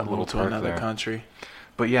 That little to perk another there. country.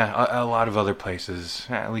 But yeah, a lot of other places,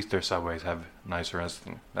 at least their subways have nicer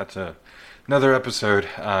restaurants. That's another episode.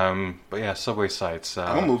 But yeah, subway sites.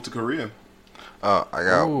 I'm gonna move to Korea. I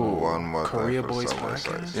got Ooh, one more Korea thing for Boys subway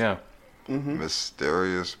podcast? sites. Yeah.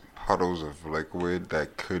 Mysterious puddles of liquid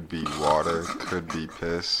that could be water, could be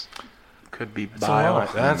piss. Could be a bile.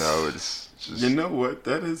 lot. That's- It's just, You know what?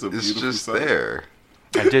 That is a it's beautiful just sight. there.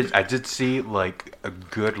 I did see like a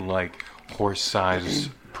good like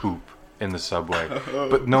horse-sized poop in the subway,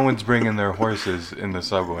 but no one's bringing their horses in the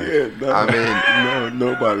subway. Yeah, no, I mean-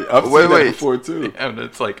 no, nobody. I've Wait, seen that wait. before too. And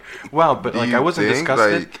it's like, wow, but Do like you I wasn't think,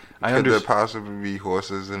 disgusted. Like, I could there understand. possibly be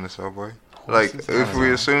horses in the subway? Like, if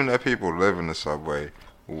we assume that people live in the subway,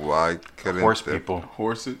 why couldn't Horse there- people.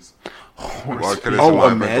 Horses. Why couldn't Oh,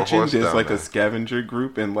 somebody make a imagine horse there's down like there? a scavenger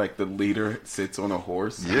group and like the leader sits on a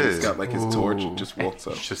horse. And Yeah. he's got like his torch and just walks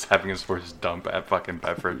up. He's just having his horse dump at fucking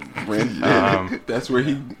Bedford. That's where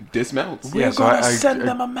he dismounts. Yeah, We're so gonna I send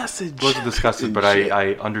them a message. wasn't disgusted, but Shit.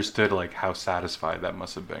 I understood like how satisfied that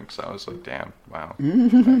must have been. So I was like, damn, wow.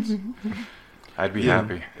 Nice. I'd be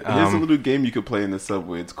happy. Here's a little game you could play in the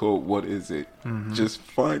subway. It's called What Is It? Just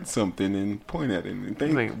find something and point at it and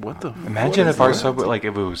think. Like, what the? Imagine What if is our that? subway, like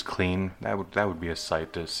if it was clean, that would be a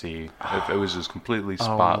sight to see. If it was just completely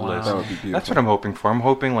spotless, That would be beautiful. that's what I'm hoping for. I'm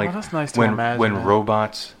hoping like that's nice to when imagine that.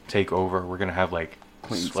 robots take over, we're gonna have like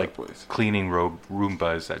Clean like subways. cleaning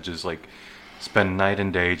Roombas that just like spend night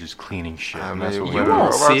and day just cleaning shit. I And that's mean, what when we You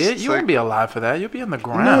want. won't robots see it. You take- won't be alive for that. You'll be in the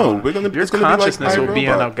ground. No, we're gonna- Your it's gonna be like consciousness will be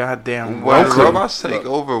in a iRobot. goddamn. When Okay. robots take Look.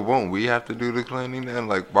 over, won't we have to do the cleaning then?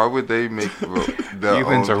 Like, why would they make their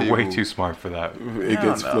Humans own are way people- too smart for that. It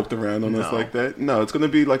gets no. flipped around on us No. like that. No, it's gonna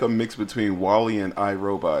be like a mix between Wall-E and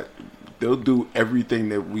iRobot. They'll do everything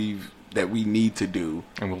that we need to do,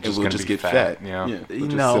 And we'll just get be fat. fat, yeah. we'll just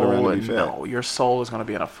sit around and be fat. No, your soul is gonna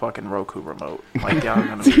be in a fucking Roku remote. Like y'all are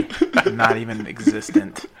gonna be not even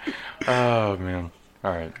existent. Oh man.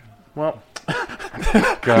 All right. Well,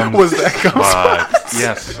 Gums. Was that gums? But,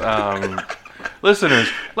 yes. Listeners,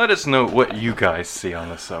 let us know what you guys see on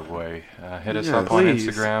the subway. Hit us Yeah, up on please.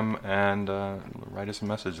 Instagram and write us a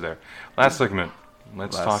message there. Last segment.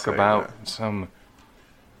 Let's Last talk segment. about some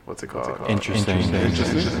what's it called? interesting,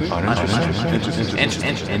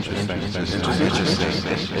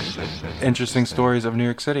 interesting stories of New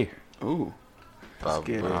York City. Ooh,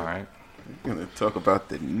 Get it. All right. we're gonna talk about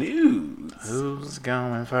the news. Who's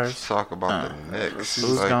going Let's first? talk about the Knicks.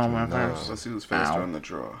 Who's Like, going no, first? Let's see who's faster Ow. on the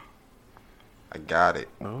draw. I got it.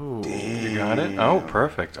 Oh, You got it? Oh,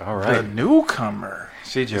 perfect. All the right. newcomer.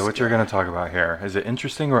 CJ, what you're going to talk about here? Is it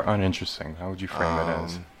interesting or uninteresting? How would you frame it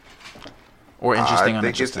as? Or interesting, I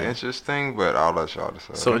think it's uninteresting. interesting, but I'll let y'all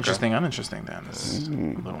decide. So interesting, uninteresting. Then it's a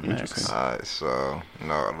little mix. interesting. Alright, so a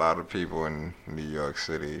lot of people in New York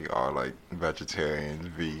City are like vegetarians,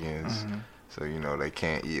 vegans. So they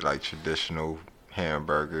can't eat like traditional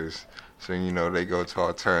hamburgers. So they go to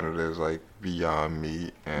alternatives like Beyond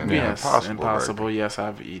Meat and Yes, Impossible Impossible. Burger. Yes,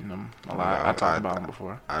 I've eaten them a lot. No, I talked about them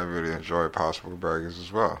before. I really enjoy Impossible Burgers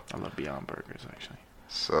as well. I love Beyond Burgers actually.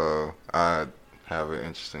 So I have an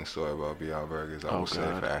interesting story about Beyond Burgers. I Oh, will save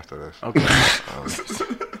God. for after this.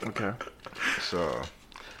 Okay. Okay. So,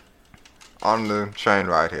 on the train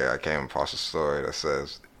ride here, I came across a story that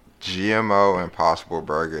says GMO Impossible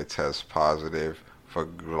Burger tests positive for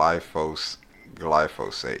glyphosate.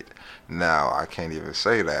 Now, I can't even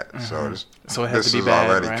say that, so So it has this to be is bad,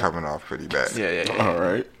 already right? coming off pretty bad. Yeah. All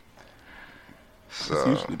right, that's So,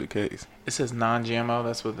 usually the case. It says non-GMO.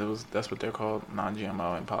 That's what it was. That's what they're called.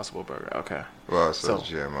 Non-GMO Impossible Burger. Okay. well, it says So-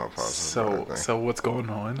 GMO Impossible So Burger. so what's going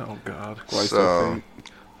on? Oh God. So,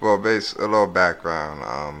 well, a little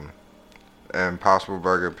background. Impossible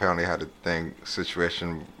Burger apparently had a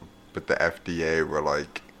situation with the FDA where,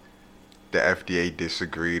 like, the FDA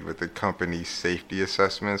disagreed with the company's safety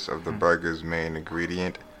assessments of the burger's main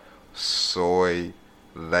ingredient, soy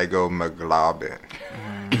legomeglobin.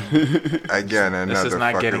 Again, another This is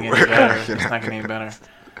not fucking getting any word. better. It's not getting any better.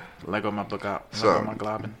 Lego my book out. So- Lego my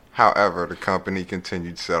globin. However, the company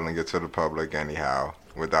continued selling it to the public anyhow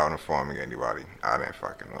without informing anybody. I didn't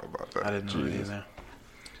fucking know about that. I didn't know it either.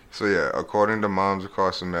 So yeah, according to moms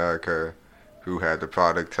across America who had the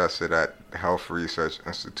product tested at Health Research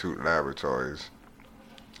Institute laboratories,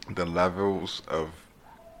 the levels of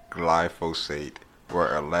glyphosate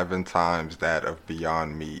were 11 times that of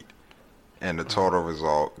Beyond Meat, and the total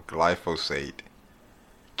result, glyphosate,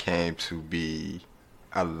 came to be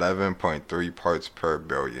 11.3 parts per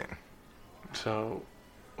billion. So,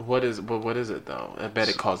 what is it though? I bet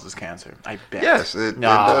it causes cancer. I bet. Yes, it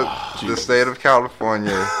does. The state of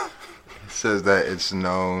California says that it's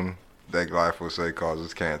known that glyphosate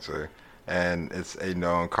causes cancer, and it's a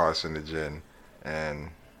known carcinogen. And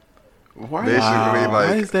why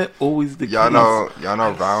is that always the case? Y'all know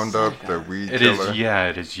Roundup, the weed killer.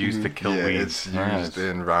 It is used to kill weeds. It's used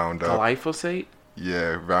in Roundup. Glyphosate?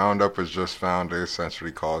 Yeah, Roundup was just found to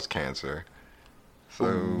essentially cause cancer. So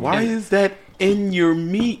why is that in your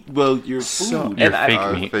meat? Well, your food. Your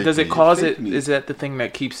fake meat. Does it cause it? Is that the thing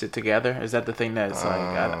that keeps it together? Is that the thing that's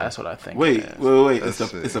that's what I think. Wait. It's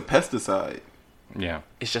a pesticide. Yeah.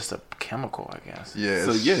 It's just a chemical, I guess. Yeah.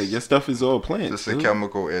 So your stuff is all plants. Just a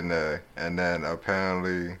chemical in there, and then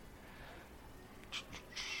apparently,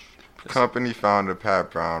 company founder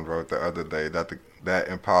Pat Brown wrote the other day that that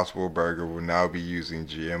Impossible Burger will now be using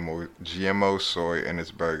GMO soy in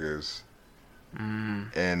its burgers,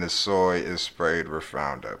 and the soy is sprayed with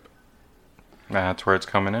Roundup. That's where it's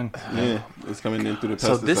coming in. Yeah, it's coming in through the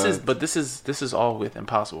So pesticides. this is all with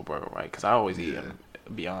Impossible Burger, right? Because I always eat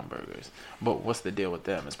Beyond Burgers. But what's the deal with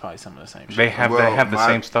them? It's probably some of the same shit. They have the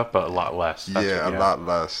same stuff, but a lot less. That's a lot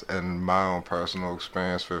less. And my own personal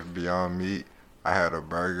experience with Beyond Meat, I had a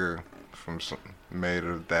burger made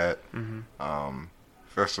of that.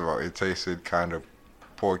 First of all, it tasted kind of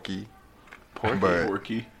porky.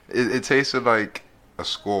 Porky. It tasted like a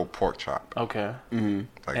school pork chop. Okay.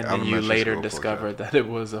 Like and then you later discovered that it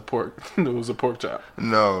was a pork. It was a pork chop.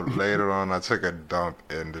 No, later on I took a dump,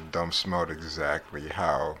 and the dump smelled exactly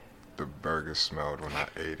how the burger smelled when I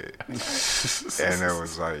ate it, and it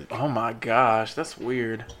was like, oh my gosh, that's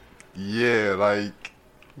weird. Yeah, like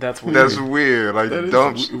that's weird. That's weird. Like that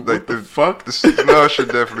dumps, like the fuck. The smell should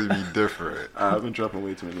definitely be different. I've been dropping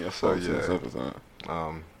way too many F-bombs in this episode.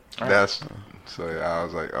 That's so. I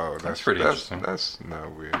was like, oh, that's pretty interesting. That's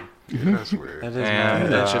not weird. Yeah, that's weird. That is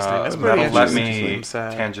interesting. That's pretty interesting. Let me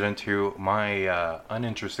tangent into my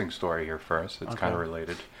uninteresting story here first. It's kind of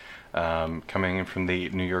related. Coming in from the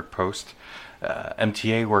New York Post,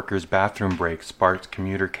 MTA workers' bathroom break sparked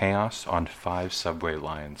commuter chaos on 5 subway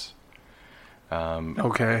lines.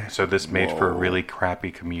 Okay. So this made for a really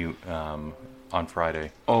crappy commute on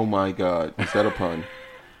Friday. Oh my God! Is that a pun?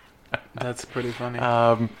 That's pretty funny.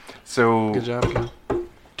 So good job, Ken.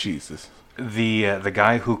 Jesus. The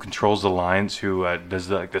guy who controls the lines, who does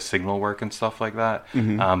the signal work and stuff like that,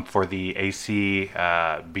 for the AC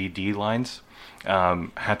BD lines,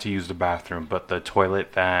 had to use the bathroom, but the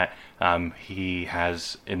toilet that he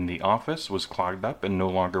has in the office was clogged up and no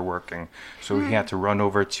longer working. So he had to run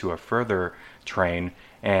over to a further train,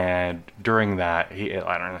 and during that,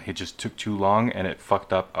 he just took too long, and it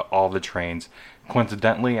fucked up all the trains.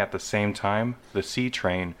 Coincidentally, at the same time, the C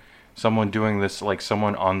train, someone doing this, like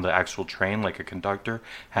someone on the actual train, like a conductor,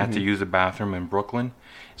 had to use the bathroom in Brooklyn.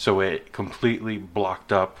 So it completely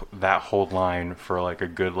blocked up that whole line for like a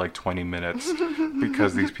good 20 minutes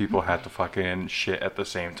because these people had to fucking shit at the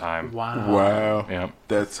same time. Wow. Yeah.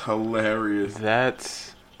 That's hilarious.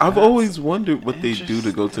 I've always wondered what they do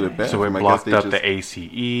to go to the bathroom. So it blocked up the ACE,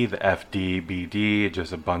 the FD, BD,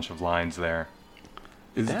 just a bunch of lines there.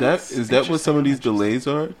 Is that what some of these delays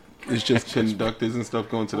are? It's just conductors and stuff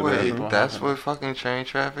going to the bathroom. That's what fucking train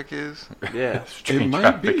traffic is? Yeah, it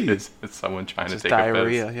might be. It's someone trying to take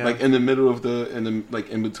diarrhea, a piss. yeah. Like in the middle of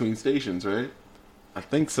in between stations, right? I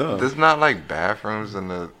think so. There's not like bathrooms in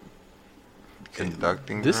the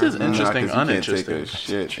conducting. This is interesting, you uninteresting. can't take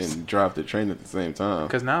a shit and drive the train at the same time.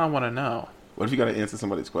 Because now I want to know. What if you got to answer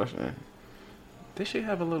somebody's question? They should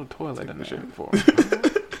have a little toilet in there for.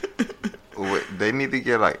 Wait, they need to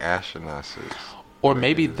get like astronauts. Or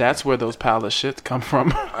maybe that's where those pile of shit come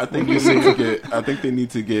from. I think you need to get. I think they need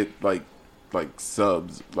to get like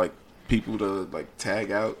subs, like people to like tag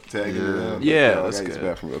in. Yeah, I that's gotta use good. the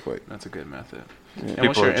bathroom real quick. That's a good method. Yeah. And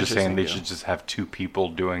what's People your are just saying they interesting should just have 2 people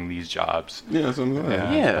doing these jobs. Yeah, that's what I'm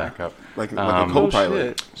saying. Yeah. Back up. Like a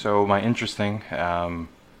co-pilot. shit. So my interesting,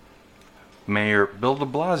 Mayor Bill de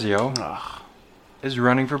Blasio is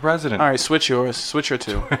running for president. All right, switch yours. Switch your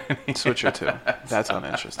 2. Switch your 2. That's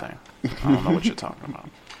uninteresting. I don't know what you're talking about.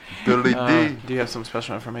 Billy D. Do you have some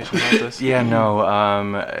special information about this? Yeah, no.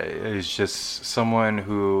 It's just someone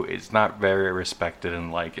who is not very respected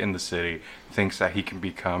and liked in the city thinks that he can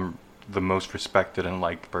become the most respected and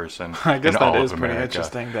liked person I guess in that all is of pretty America.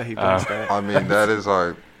 interesting that he thinks that. I mean, that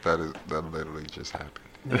literally just happened.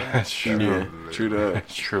 That's true. Yeah, true that.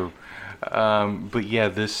 It's true. But yeah,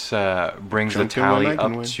 this brings Trump the can win, tally I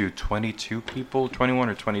can up win. to 21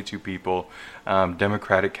 or 22 people,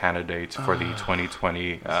 Democratic candidates for the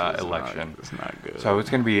 2020 election. It's not good. So it's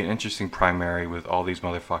going to be an interesting primary with all these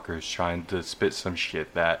motherfuckers trying to spit some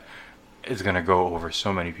shit that is going to go over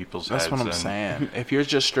so many people's That's heads. what I'm and- saying. If you're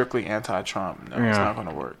just strictly anti-Trump, no, it's Yeah. not going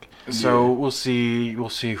to work. So we'll see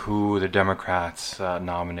who the Democrats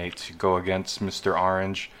nominate to go against Mr.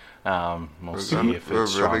 Orange. We'll see if We're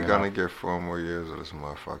it's strong really gonna enough. get 4 more years of this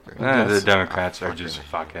motherfucker. The Democrats are just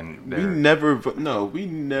fucking. We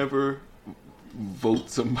never vote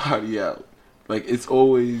somebody out. Like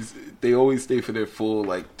they always stay for their full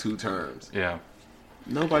 2 terms. Yeah.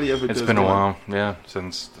 Nobody ever. It's does been a one. while, yeah,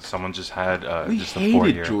 since someone just had We just a hated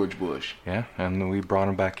 4-year. George Bush. Yeah, and we brought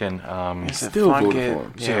him back in. Is it Still fun, voted kid? for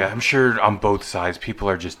him. So yeah, I'm sure on both sides, people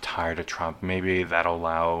are just tired of Trump. Maybe that'll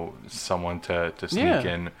allow someone to sneak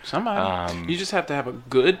in. Somebody. You just have to have a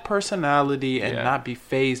good personality and Yeah. not be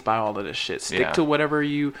phased by all of this shit. Stick Yeah. to whatever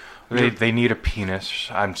you. They need a penis.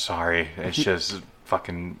 I'm sorry. It's just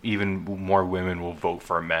fucking even more women will vote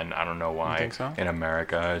for men. I don't know why. think so? In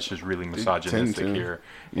America, it's just really tend misogynistic to. here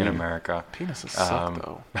in America. Penises suck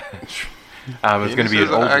though. It's going to be an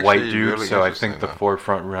Penises are old white actually dude, really so I interesting, think the though.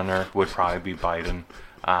 forefront runner would probably be Biden.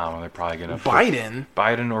 They're probably going to Biden?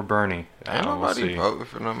 Biden or Bernie. Ain't We'll nobody see. voting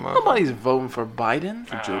for them. Nobody's voting for Biden.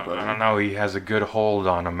 I don't know. He has a good hold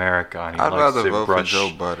on America, and he I'd likes rather to vote brush. for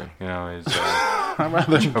Joe Budden. You know, his, I'd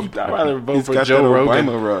rather vote He's for got Joe that Rogan.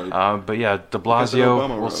 Obama rug. but yeah, De Obama Blasio.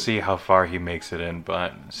 We'll rub. see how far he makes it in,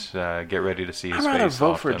 but get ready to see his I'd rather face.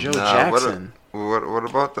 vote for often. Joe Nah, Jackson. What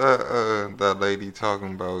about that lady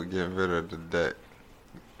talking about getting rid of the debt?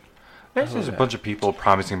 There's just a bunch of people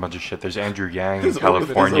promising a bunch of shit. There's Andrew Yang in There's always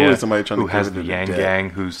California somebody trying to who get has rid the of the Yang debt. Gang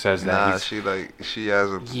who says that Nah, he's she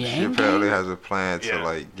Yang apparently gang? has a plan to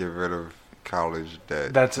Yeah. get rid of college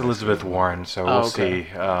debt. that's Elizabeth Warren. So we'll okay. see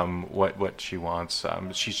what she wants.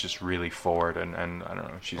 She's just really forward, and I don't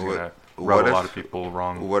know. She's gonna What rub a if- lot of people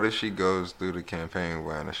wrong. What if she goes through the campaign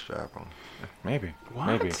wearing a strap on? Maybe. What?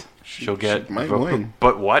 Maybe she'll get. she might win.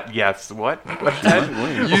 But what? Yes. What?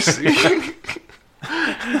 You see,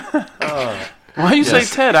 Why you say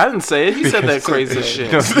Ted? I didn't say it. He said that crazy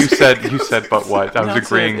shit. No, you said. But what? I was I said,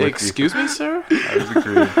 agreeing with you. Excuse me, sir. I was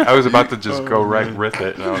agreeing. I was about to just go right with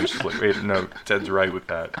it, and I was just like, wait, no, Ted's right with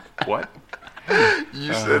that. What?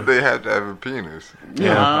 you said they have to have a penis.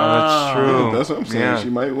 Yeah, that's true. That's what I'm saying. Yeah. She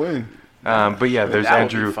might win. But yeah, there's That would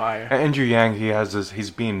be Andrew. fire. Andrew Yang.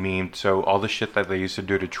 He's being memed. So all the shit that they used to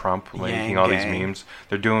do to Trump, making all these Yang memes,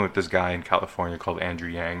 they're doing with this guy in California called Andrew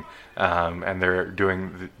Yang. And they're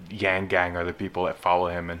doing the Yang Gang are the people that follow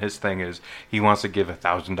him. And his thing is he wants to give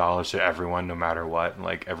 $1,000 to everyone, no matter what.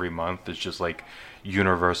 Like every month, it's just like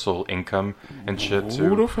universal income and shit.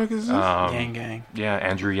 Who the fuck is this? Gang gang. Yeah,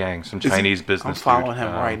 Andrew Yang, some he- Chinese I'm business. following dude.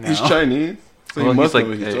 him right now. He's Chinese, so Well, he must he's know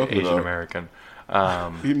like what he's talking Asian about. American.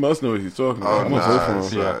 He must know what he's talking Oh about. I'm gonna vote for nah, him.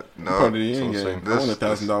 it's Yeah. not- I'm part of the no. Yang so Gang. this- I want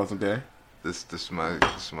 $1,000 a day.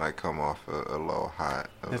 This might come off a little hot.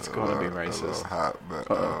 It's gonna be A racist. little hot, but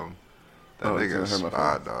that Oh, nigga it's a gonna hurt my spy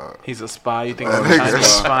feelings. dog. He's a spy. You think That he's a nigga Chinese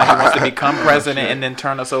is- spy? He wants to become president and then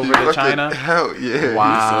turn us over to Fucking- China? Hell yeah.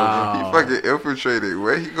 Wow. He fucking infiltrated.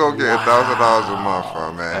 Where he gonna get $1,000 a month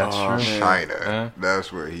from, man? That's true. China. Yeah.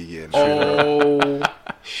 That's where he getting treated. Oh,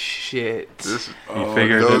 shit. This He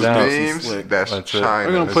figured those it out. memes. Slick. That's That's it. China.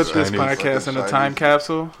 We're going to put That's this Chinese. podcast in a Chinese- time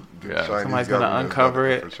capsule. Yeah. Chinese Somebody's going to government uncover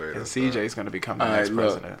it, infiltrated and us. CJ's going to become the All next right,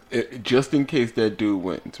 look. president. Just in case that dude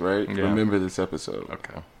wins, right? Yeah. Remember this episode.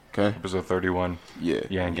 Okay. Okay? Episode 31. Yeah.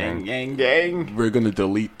 Yang Gang, Gang. gang, gang. We're gonna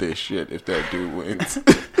delete this shit if that dude wins.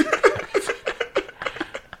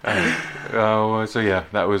 So yeah,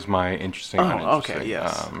 that was my interesting. Oh, uninteresting. okay,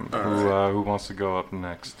 yes. Who wants to go up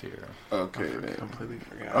next here? Okay, then. Completely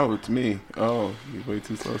forgot. Oh, it's me. Oh, you way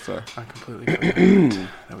too slow, sorry. I completely forgot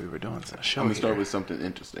that we were doing a show I'm gonna start here. with something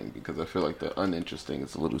interesting because I feel like the uninteresting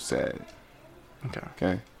is a little sad. Okay.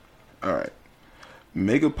 Okay. All right.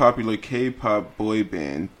 Mega popular K-pop boy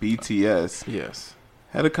band BTS Yes.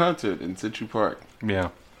 had a concert in Central Park. Yeah.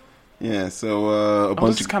 Yeah, so Oh,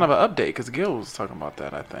 bunch this is kind of an update because Gil was talking about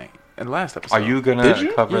that, I think, in the last episode. Are you gonna Did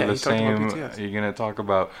you? cover Yeah, the he talked about same? BTS. Are you gonna talk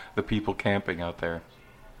about the people camping out there,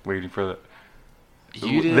 waiting for the?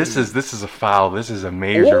 You didn't- This is a foul. This is a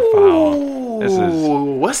major foul. This is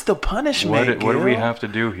Ooh, what's the punishment? what do we Gil? have to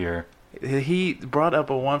do here? He brought up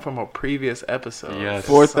a one from a previous episode. Yes.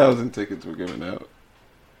 4,000 tickets were given out.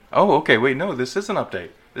 Oh, okay. Wait, no, this is an update.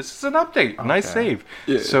 This is an update. Okay. Nice save.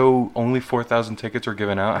 Yeah. So only 4,000 tickets were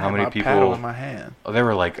given out. I How had many my people? paddle in my hand. Oh, there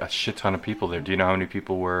were like a shit ton of people there. Do you know how many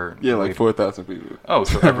people were? Yeah, like waiting? 4,000 people. Oh,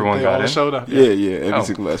 so everyone They got all in. showed up. Yeah, every Oh.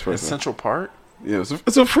 single last In person. Central Park. Yeah,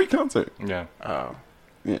 it's a free concert. Yeah. Oh,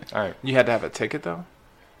 Yeah. All right. you had to have a ticket though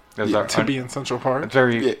That's Yeah, our- to be in Central Park. It's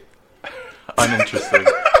very Yeah. uninteresting.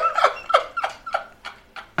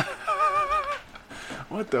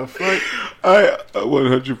 What the fuck? I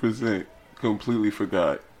 100% completely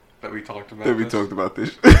forgot that we talked about. that we this? talked about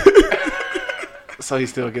this. So he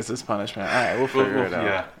still gets his punishment. All right, we'll figure Well, it out.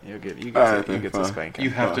 yeah. You get All right, you then, get to fine. spanking.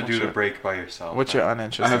 You have to do the Sure. break by yourself. What's your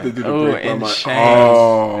uninteresting? I have to do the Ooh, break by and my. shame.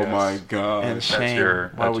 Oh Yes. my god! And shame.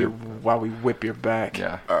 your- while that's we your- while we whip your back.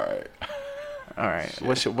 Yeah. All right, All right.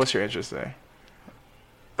 What's your interest there?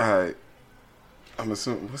 all right. I'm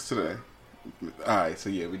assuming what's today. All right, so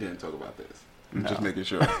yeah, we didn't talk about this. I'm just making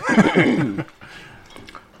sure.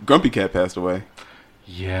 Grumpy Cat passed away.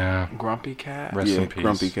 Yeah. Grumpy Cat. Rest yeah, in peace.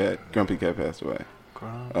 Grumpy Cat. Grumpy Cat passed away.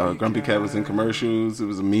 Grumpy, Grumpy Cat was in commercials. It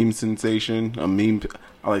was a meme sensation. A meme.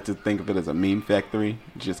 I like to think of it as a meme factory.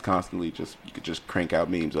 Just constantly, you could just crank out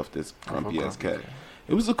memes off this grumpy ass cat.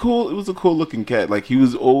 It was a cool looking cat. Like he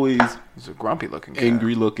was always He's a grumpy looking cat.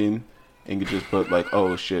 angry looking, and could just put like,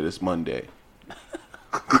 "Oh shit, it's Monday."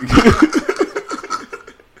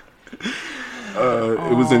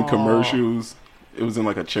 It was in commercials. It was in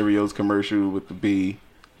like a Cheerios commercial with the bee.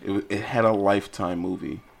 It had a Lifetime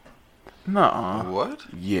movie. Nuh-uh. What?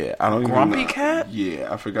 Yeah, I don't even Grumpy know. Cat?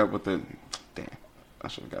 Yeah, I forgot what the. Damn, I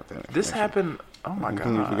should have got that. This information. happened. Oh my I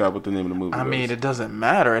completely god. forgot what the name of the movie I was. mean, it doesn't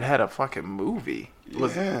matter. It had a fucking movie.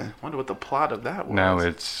 Yeah. Wonder what the plot of that was. Now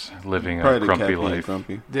it's living a Probably the cat grumpy being life.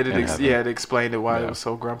 grumpy. Did it? in heaven. Yeah, it explained it why Yeah. it was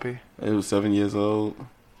so grumpy. It was 7 years old,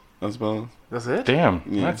 I suppose. That's it. Damn,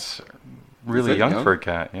 Yeah. that's really that young, young? for a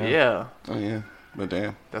cat. Yeah. Yeah. Oh yeah, but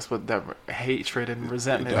damn. That's what that hatred and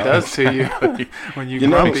resentment It does does. to you when you You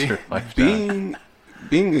know, grumpy. Sure, life down.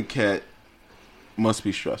 Being a cat must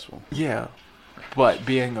be stressful. Yeah, but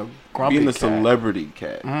being a grumpy Being a cat, celebrity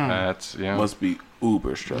cat That's must be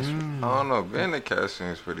uber stressful. I don't know. Being a cat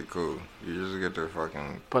seems pretty cool. You just get to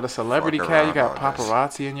fucking. but a celebrity fuck cat, you got around all this.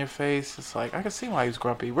 paparazzi in your face. It's like I can see why he's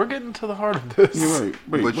grumpy. We're getting to the heart of this. You're right.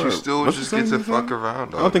 Wait, But you word. still Was it just get 7 to years fuck old?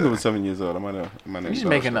 around. I all don't think it day. was 7 years old. I might have. You're just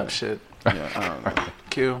making up shit. Yeah, I don't know.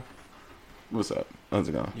 Q, What's up? How's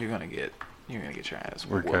it going? you're gonna get your ass.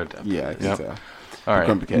 We're whooped good. after Yeah, I this. can Yep. tell. All right.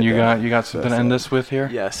 grumpy cat You guy. got something to That's end it. this with here?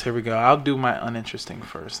 Yes, here we go. I'll do my uninteresting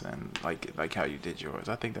first, then, like how you did yours.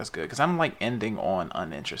 I think that's good because I'm like ending on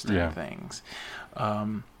uninteresting Yeah. things.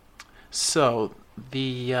 So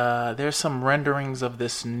there's some renderings of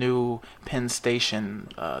this new Penn Station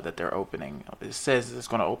that they're opening. It says it's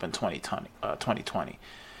going to open 2020.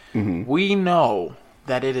 We know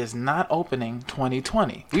that it is not opening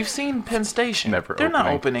 2020. We've seen Penn Station. Never They're not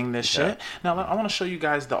opening. opening this Yeah. shit. Now I want to show you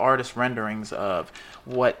guys the artist renderings of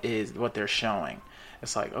what they're showing.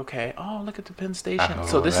 It's like, okay, oh, look at the Penn Station. Oh,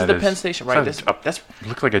 So this is that the is- Penn Station, right? that's That's It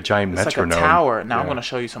looked like a giant it's like a metronome. tower. Now I'm Yeah. gonna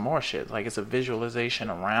show you some more shit. Like it's a visualization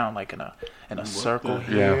around, like in a circle the-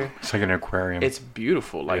 here. Yeah, it's like an aquarium. It's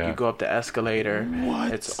beautiful. Like Yeah. you go up the escalator.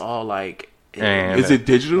 What? It's all like. And- Is it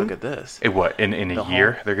digital? Look at this. what in a the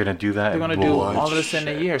year whole- they're gonna do that? They're gonna do Bullshit. all of this in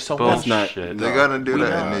a year. So Bullshit. That's not- They're gonna do We that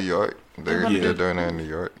know. in New York. They're gonna do- doing that in New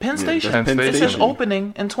York. Penn Yeah, Station. that's Penn It says Station.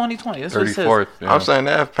 opening in 2020. That's what it says. 34th. Yeah. I'm saying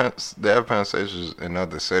they have Penn Stations in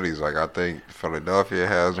other cities. Like I think Philadelphia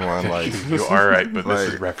has one. Like You are right, but this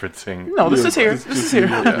is Like- referencing. No, this Yeah, is here. it's This is just here.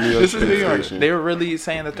 New York- New York This is New Penn York. Station. They were really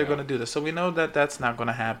saying that they're going to do this, so we know that that's not going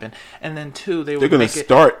to happen. And then two, They're would gonna make it.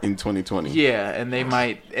 start in 2020. Yeah, and they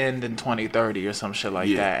might end in 2030 or some shit like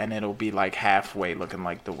Yeah. that, and it'll be like halfway looking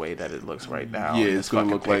like the way that it looks right now. Yeah, in it's this gonna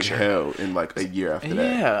fucking look picture. like hell in like a year after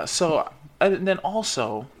that. Yeah. So, and then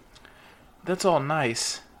also, that's all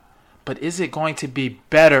nice, but is it going to be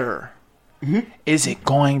better? Is it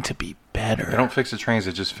going to be better? They don't fix the trains;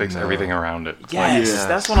 they just fix everything around it. It's Yes, Yeah.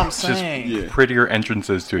 that's what I'm just saying. Yeah. prettier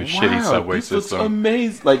entrances to a shitty subway this looks system.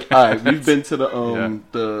 amazing. Like, all right, we've been to the Yeah.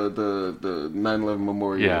 the 9/11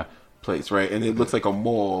 memorial Yeah. place, right? And it looks like a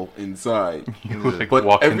mall inside. You like But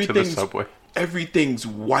walk into the everything's- subway. Everything's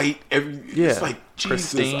white. Yeah. It's like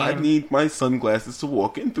Jesus. Pristine. I need my sunglasses to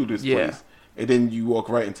walk in through this Yeah. place. And then you walk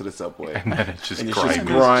right into the subway, And then it's just and it's grimy. just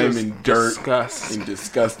grime It's just and dirt disgust. and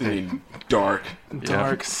disgusting and dark.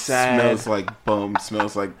 Dark, sad. Smells like bum.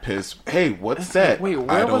 Smells like piss. Hey, what's It's that? like, wait,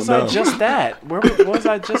 where don't was know. I just at? Where was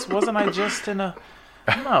I just? Wasn't I just in a?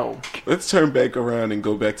 No. Let's turn back around and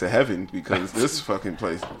go back to heaven because this fucking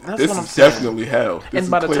place. That's This what I'm is saying. definitely hell. This And is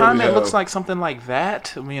by the clearly time it hell. looks like something like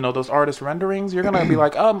that, you know, those artist renderings, you're gonna be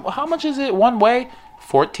like, how much is it one way?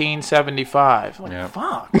 $14.75. Like, Yeah.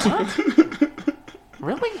 fuck. What?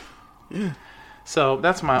 Really? Yeah. So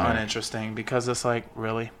that's my uninteresting because it's like,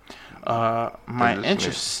 really? My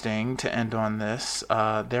interesting to end on this,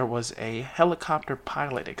 there was a helicopter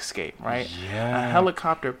pilot escape, right? Yeah. A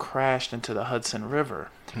helicopter crashed into the Hudson River.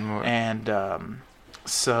 And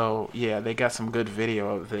so, yeah, they got some good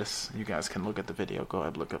video of this. You guys can look at the video. Go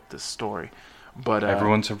ahead, look up this story. But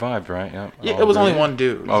Everyone survived, right? Yeah. yeah, it was only one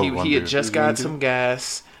dude. Oh, he one had dude. just got some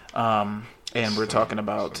gas. And we're talking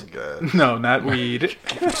about no, not weed.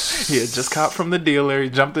 He had just caught from the dealer. He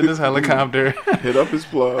jumped in his helicopter. Hit up his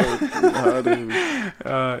plug.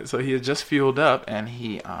 So he had just fueled up and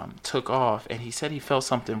he took off. And he said he felt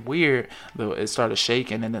something weird. Though it started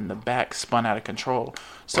shaking and then the back spun out of control.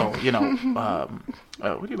 So you know,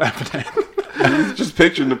 what are you laughing at? Just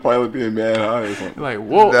picturing the pilot being mad high or something. Like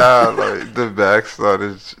whoa. Nah, like the back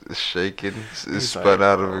started shaking. It He's spun like,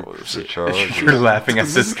 out of "Oh, shit." control. You're laughing at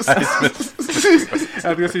this guy's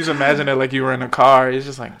I guess he's imagining it like you were in a car. He's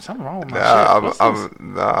just like something wrong with my shit. What's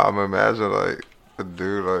this? I'm imagining like a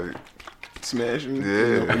dude like Smashing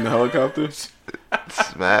Yeah. in the helicopter.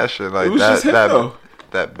 smashing like It was that. just him, though.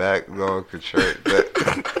 That back going contract.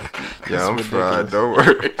 Yeah, I'm fried. Don't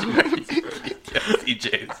worry.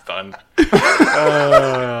 DJ is done.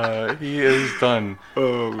 He is done.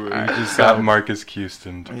 Oh man. I just got Marcus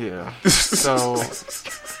Houston. Yeah. So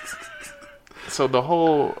the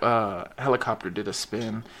whole helicopter did a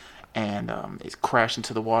spin, and it crashed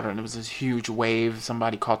into the water, and it was this huge wave.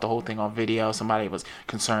 Somebody caught the whole thing on video. Somebody was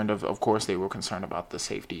concerned of course, they were concerned about the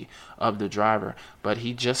safety of the driver, but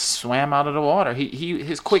he just swam out of the water.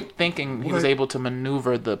 His quick thinking, he was able to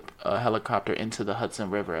maneuver the helicopter into the Hudson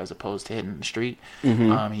River as opposed to hitting the street.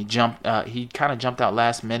 He jumped. He kind of jumped out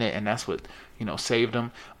last minute, and that's what saved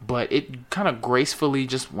him. But it kind of gracefully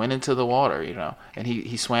just went into the water, and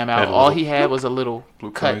he swam out. All he had was a little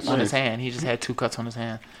cut on his hand. He just had 2 cuts on his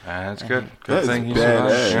hand. That's good. Good That is thing he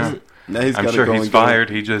badass. survived. Yeah. Now he's I'm gotta sure go he's and get- fired.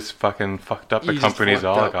 He just fucking fucked up the He just company's fucked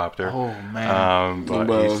up. helicopter. Oh, man. But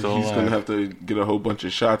Well, he's still alive. gonna have to get a whole bunch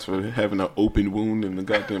of shots for having an open wound in the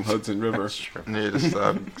goddamn Hudson River. Need to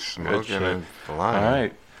stop smoking shit. and flying. All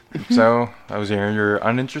right. So that was your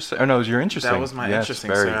uninteresting. Oh no, it was your interesting. That was my Yes,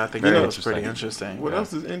 interesting, very, sir. I think very that was pretty interesting. What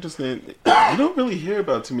else is interesting? You don't really hear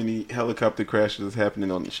about too many helicopter crashes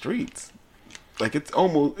happening on the streets. Like it's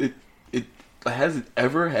almost it has it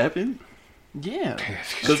ever happened? Yeah.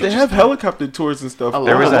 Because they have helicopter tours and stuff.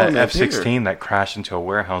 There was all that along that pier. F-16 that crashed into a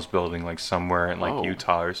warehouse building like somewhere in like Oh.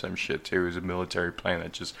 Utah or some shit too. It was a military plane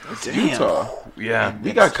that just Damn. Utah. yeah.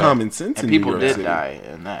 We got So- common sense And in people New York did City. die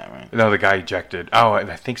in that, right? No, the guy ejected. Oh,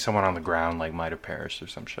 I think someone on the ground like might have perished or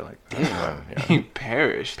some shit like that. Yeah. He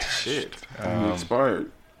perished. Shit. He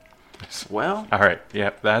expired. Well, All right.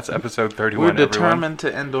 Yep. That's episode 31. we're everyone. determined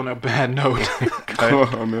to end on a bad note.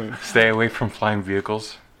 Oh man. Stay away from flying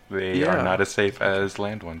vehicles. They Yeah. are not as safe as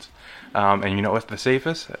land ones. And you know what's the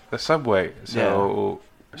safest? The subway. So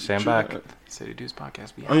stand back. City Dudes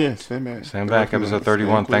Podcast. Oh yeah, stand back. Stand back. Episode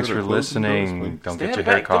 31. Thanks for listening. Don't get your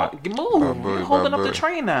hair caught. Move. Bye-bye, You're holding up the bye-bye.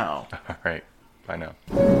 train now. All right. Bye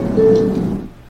now.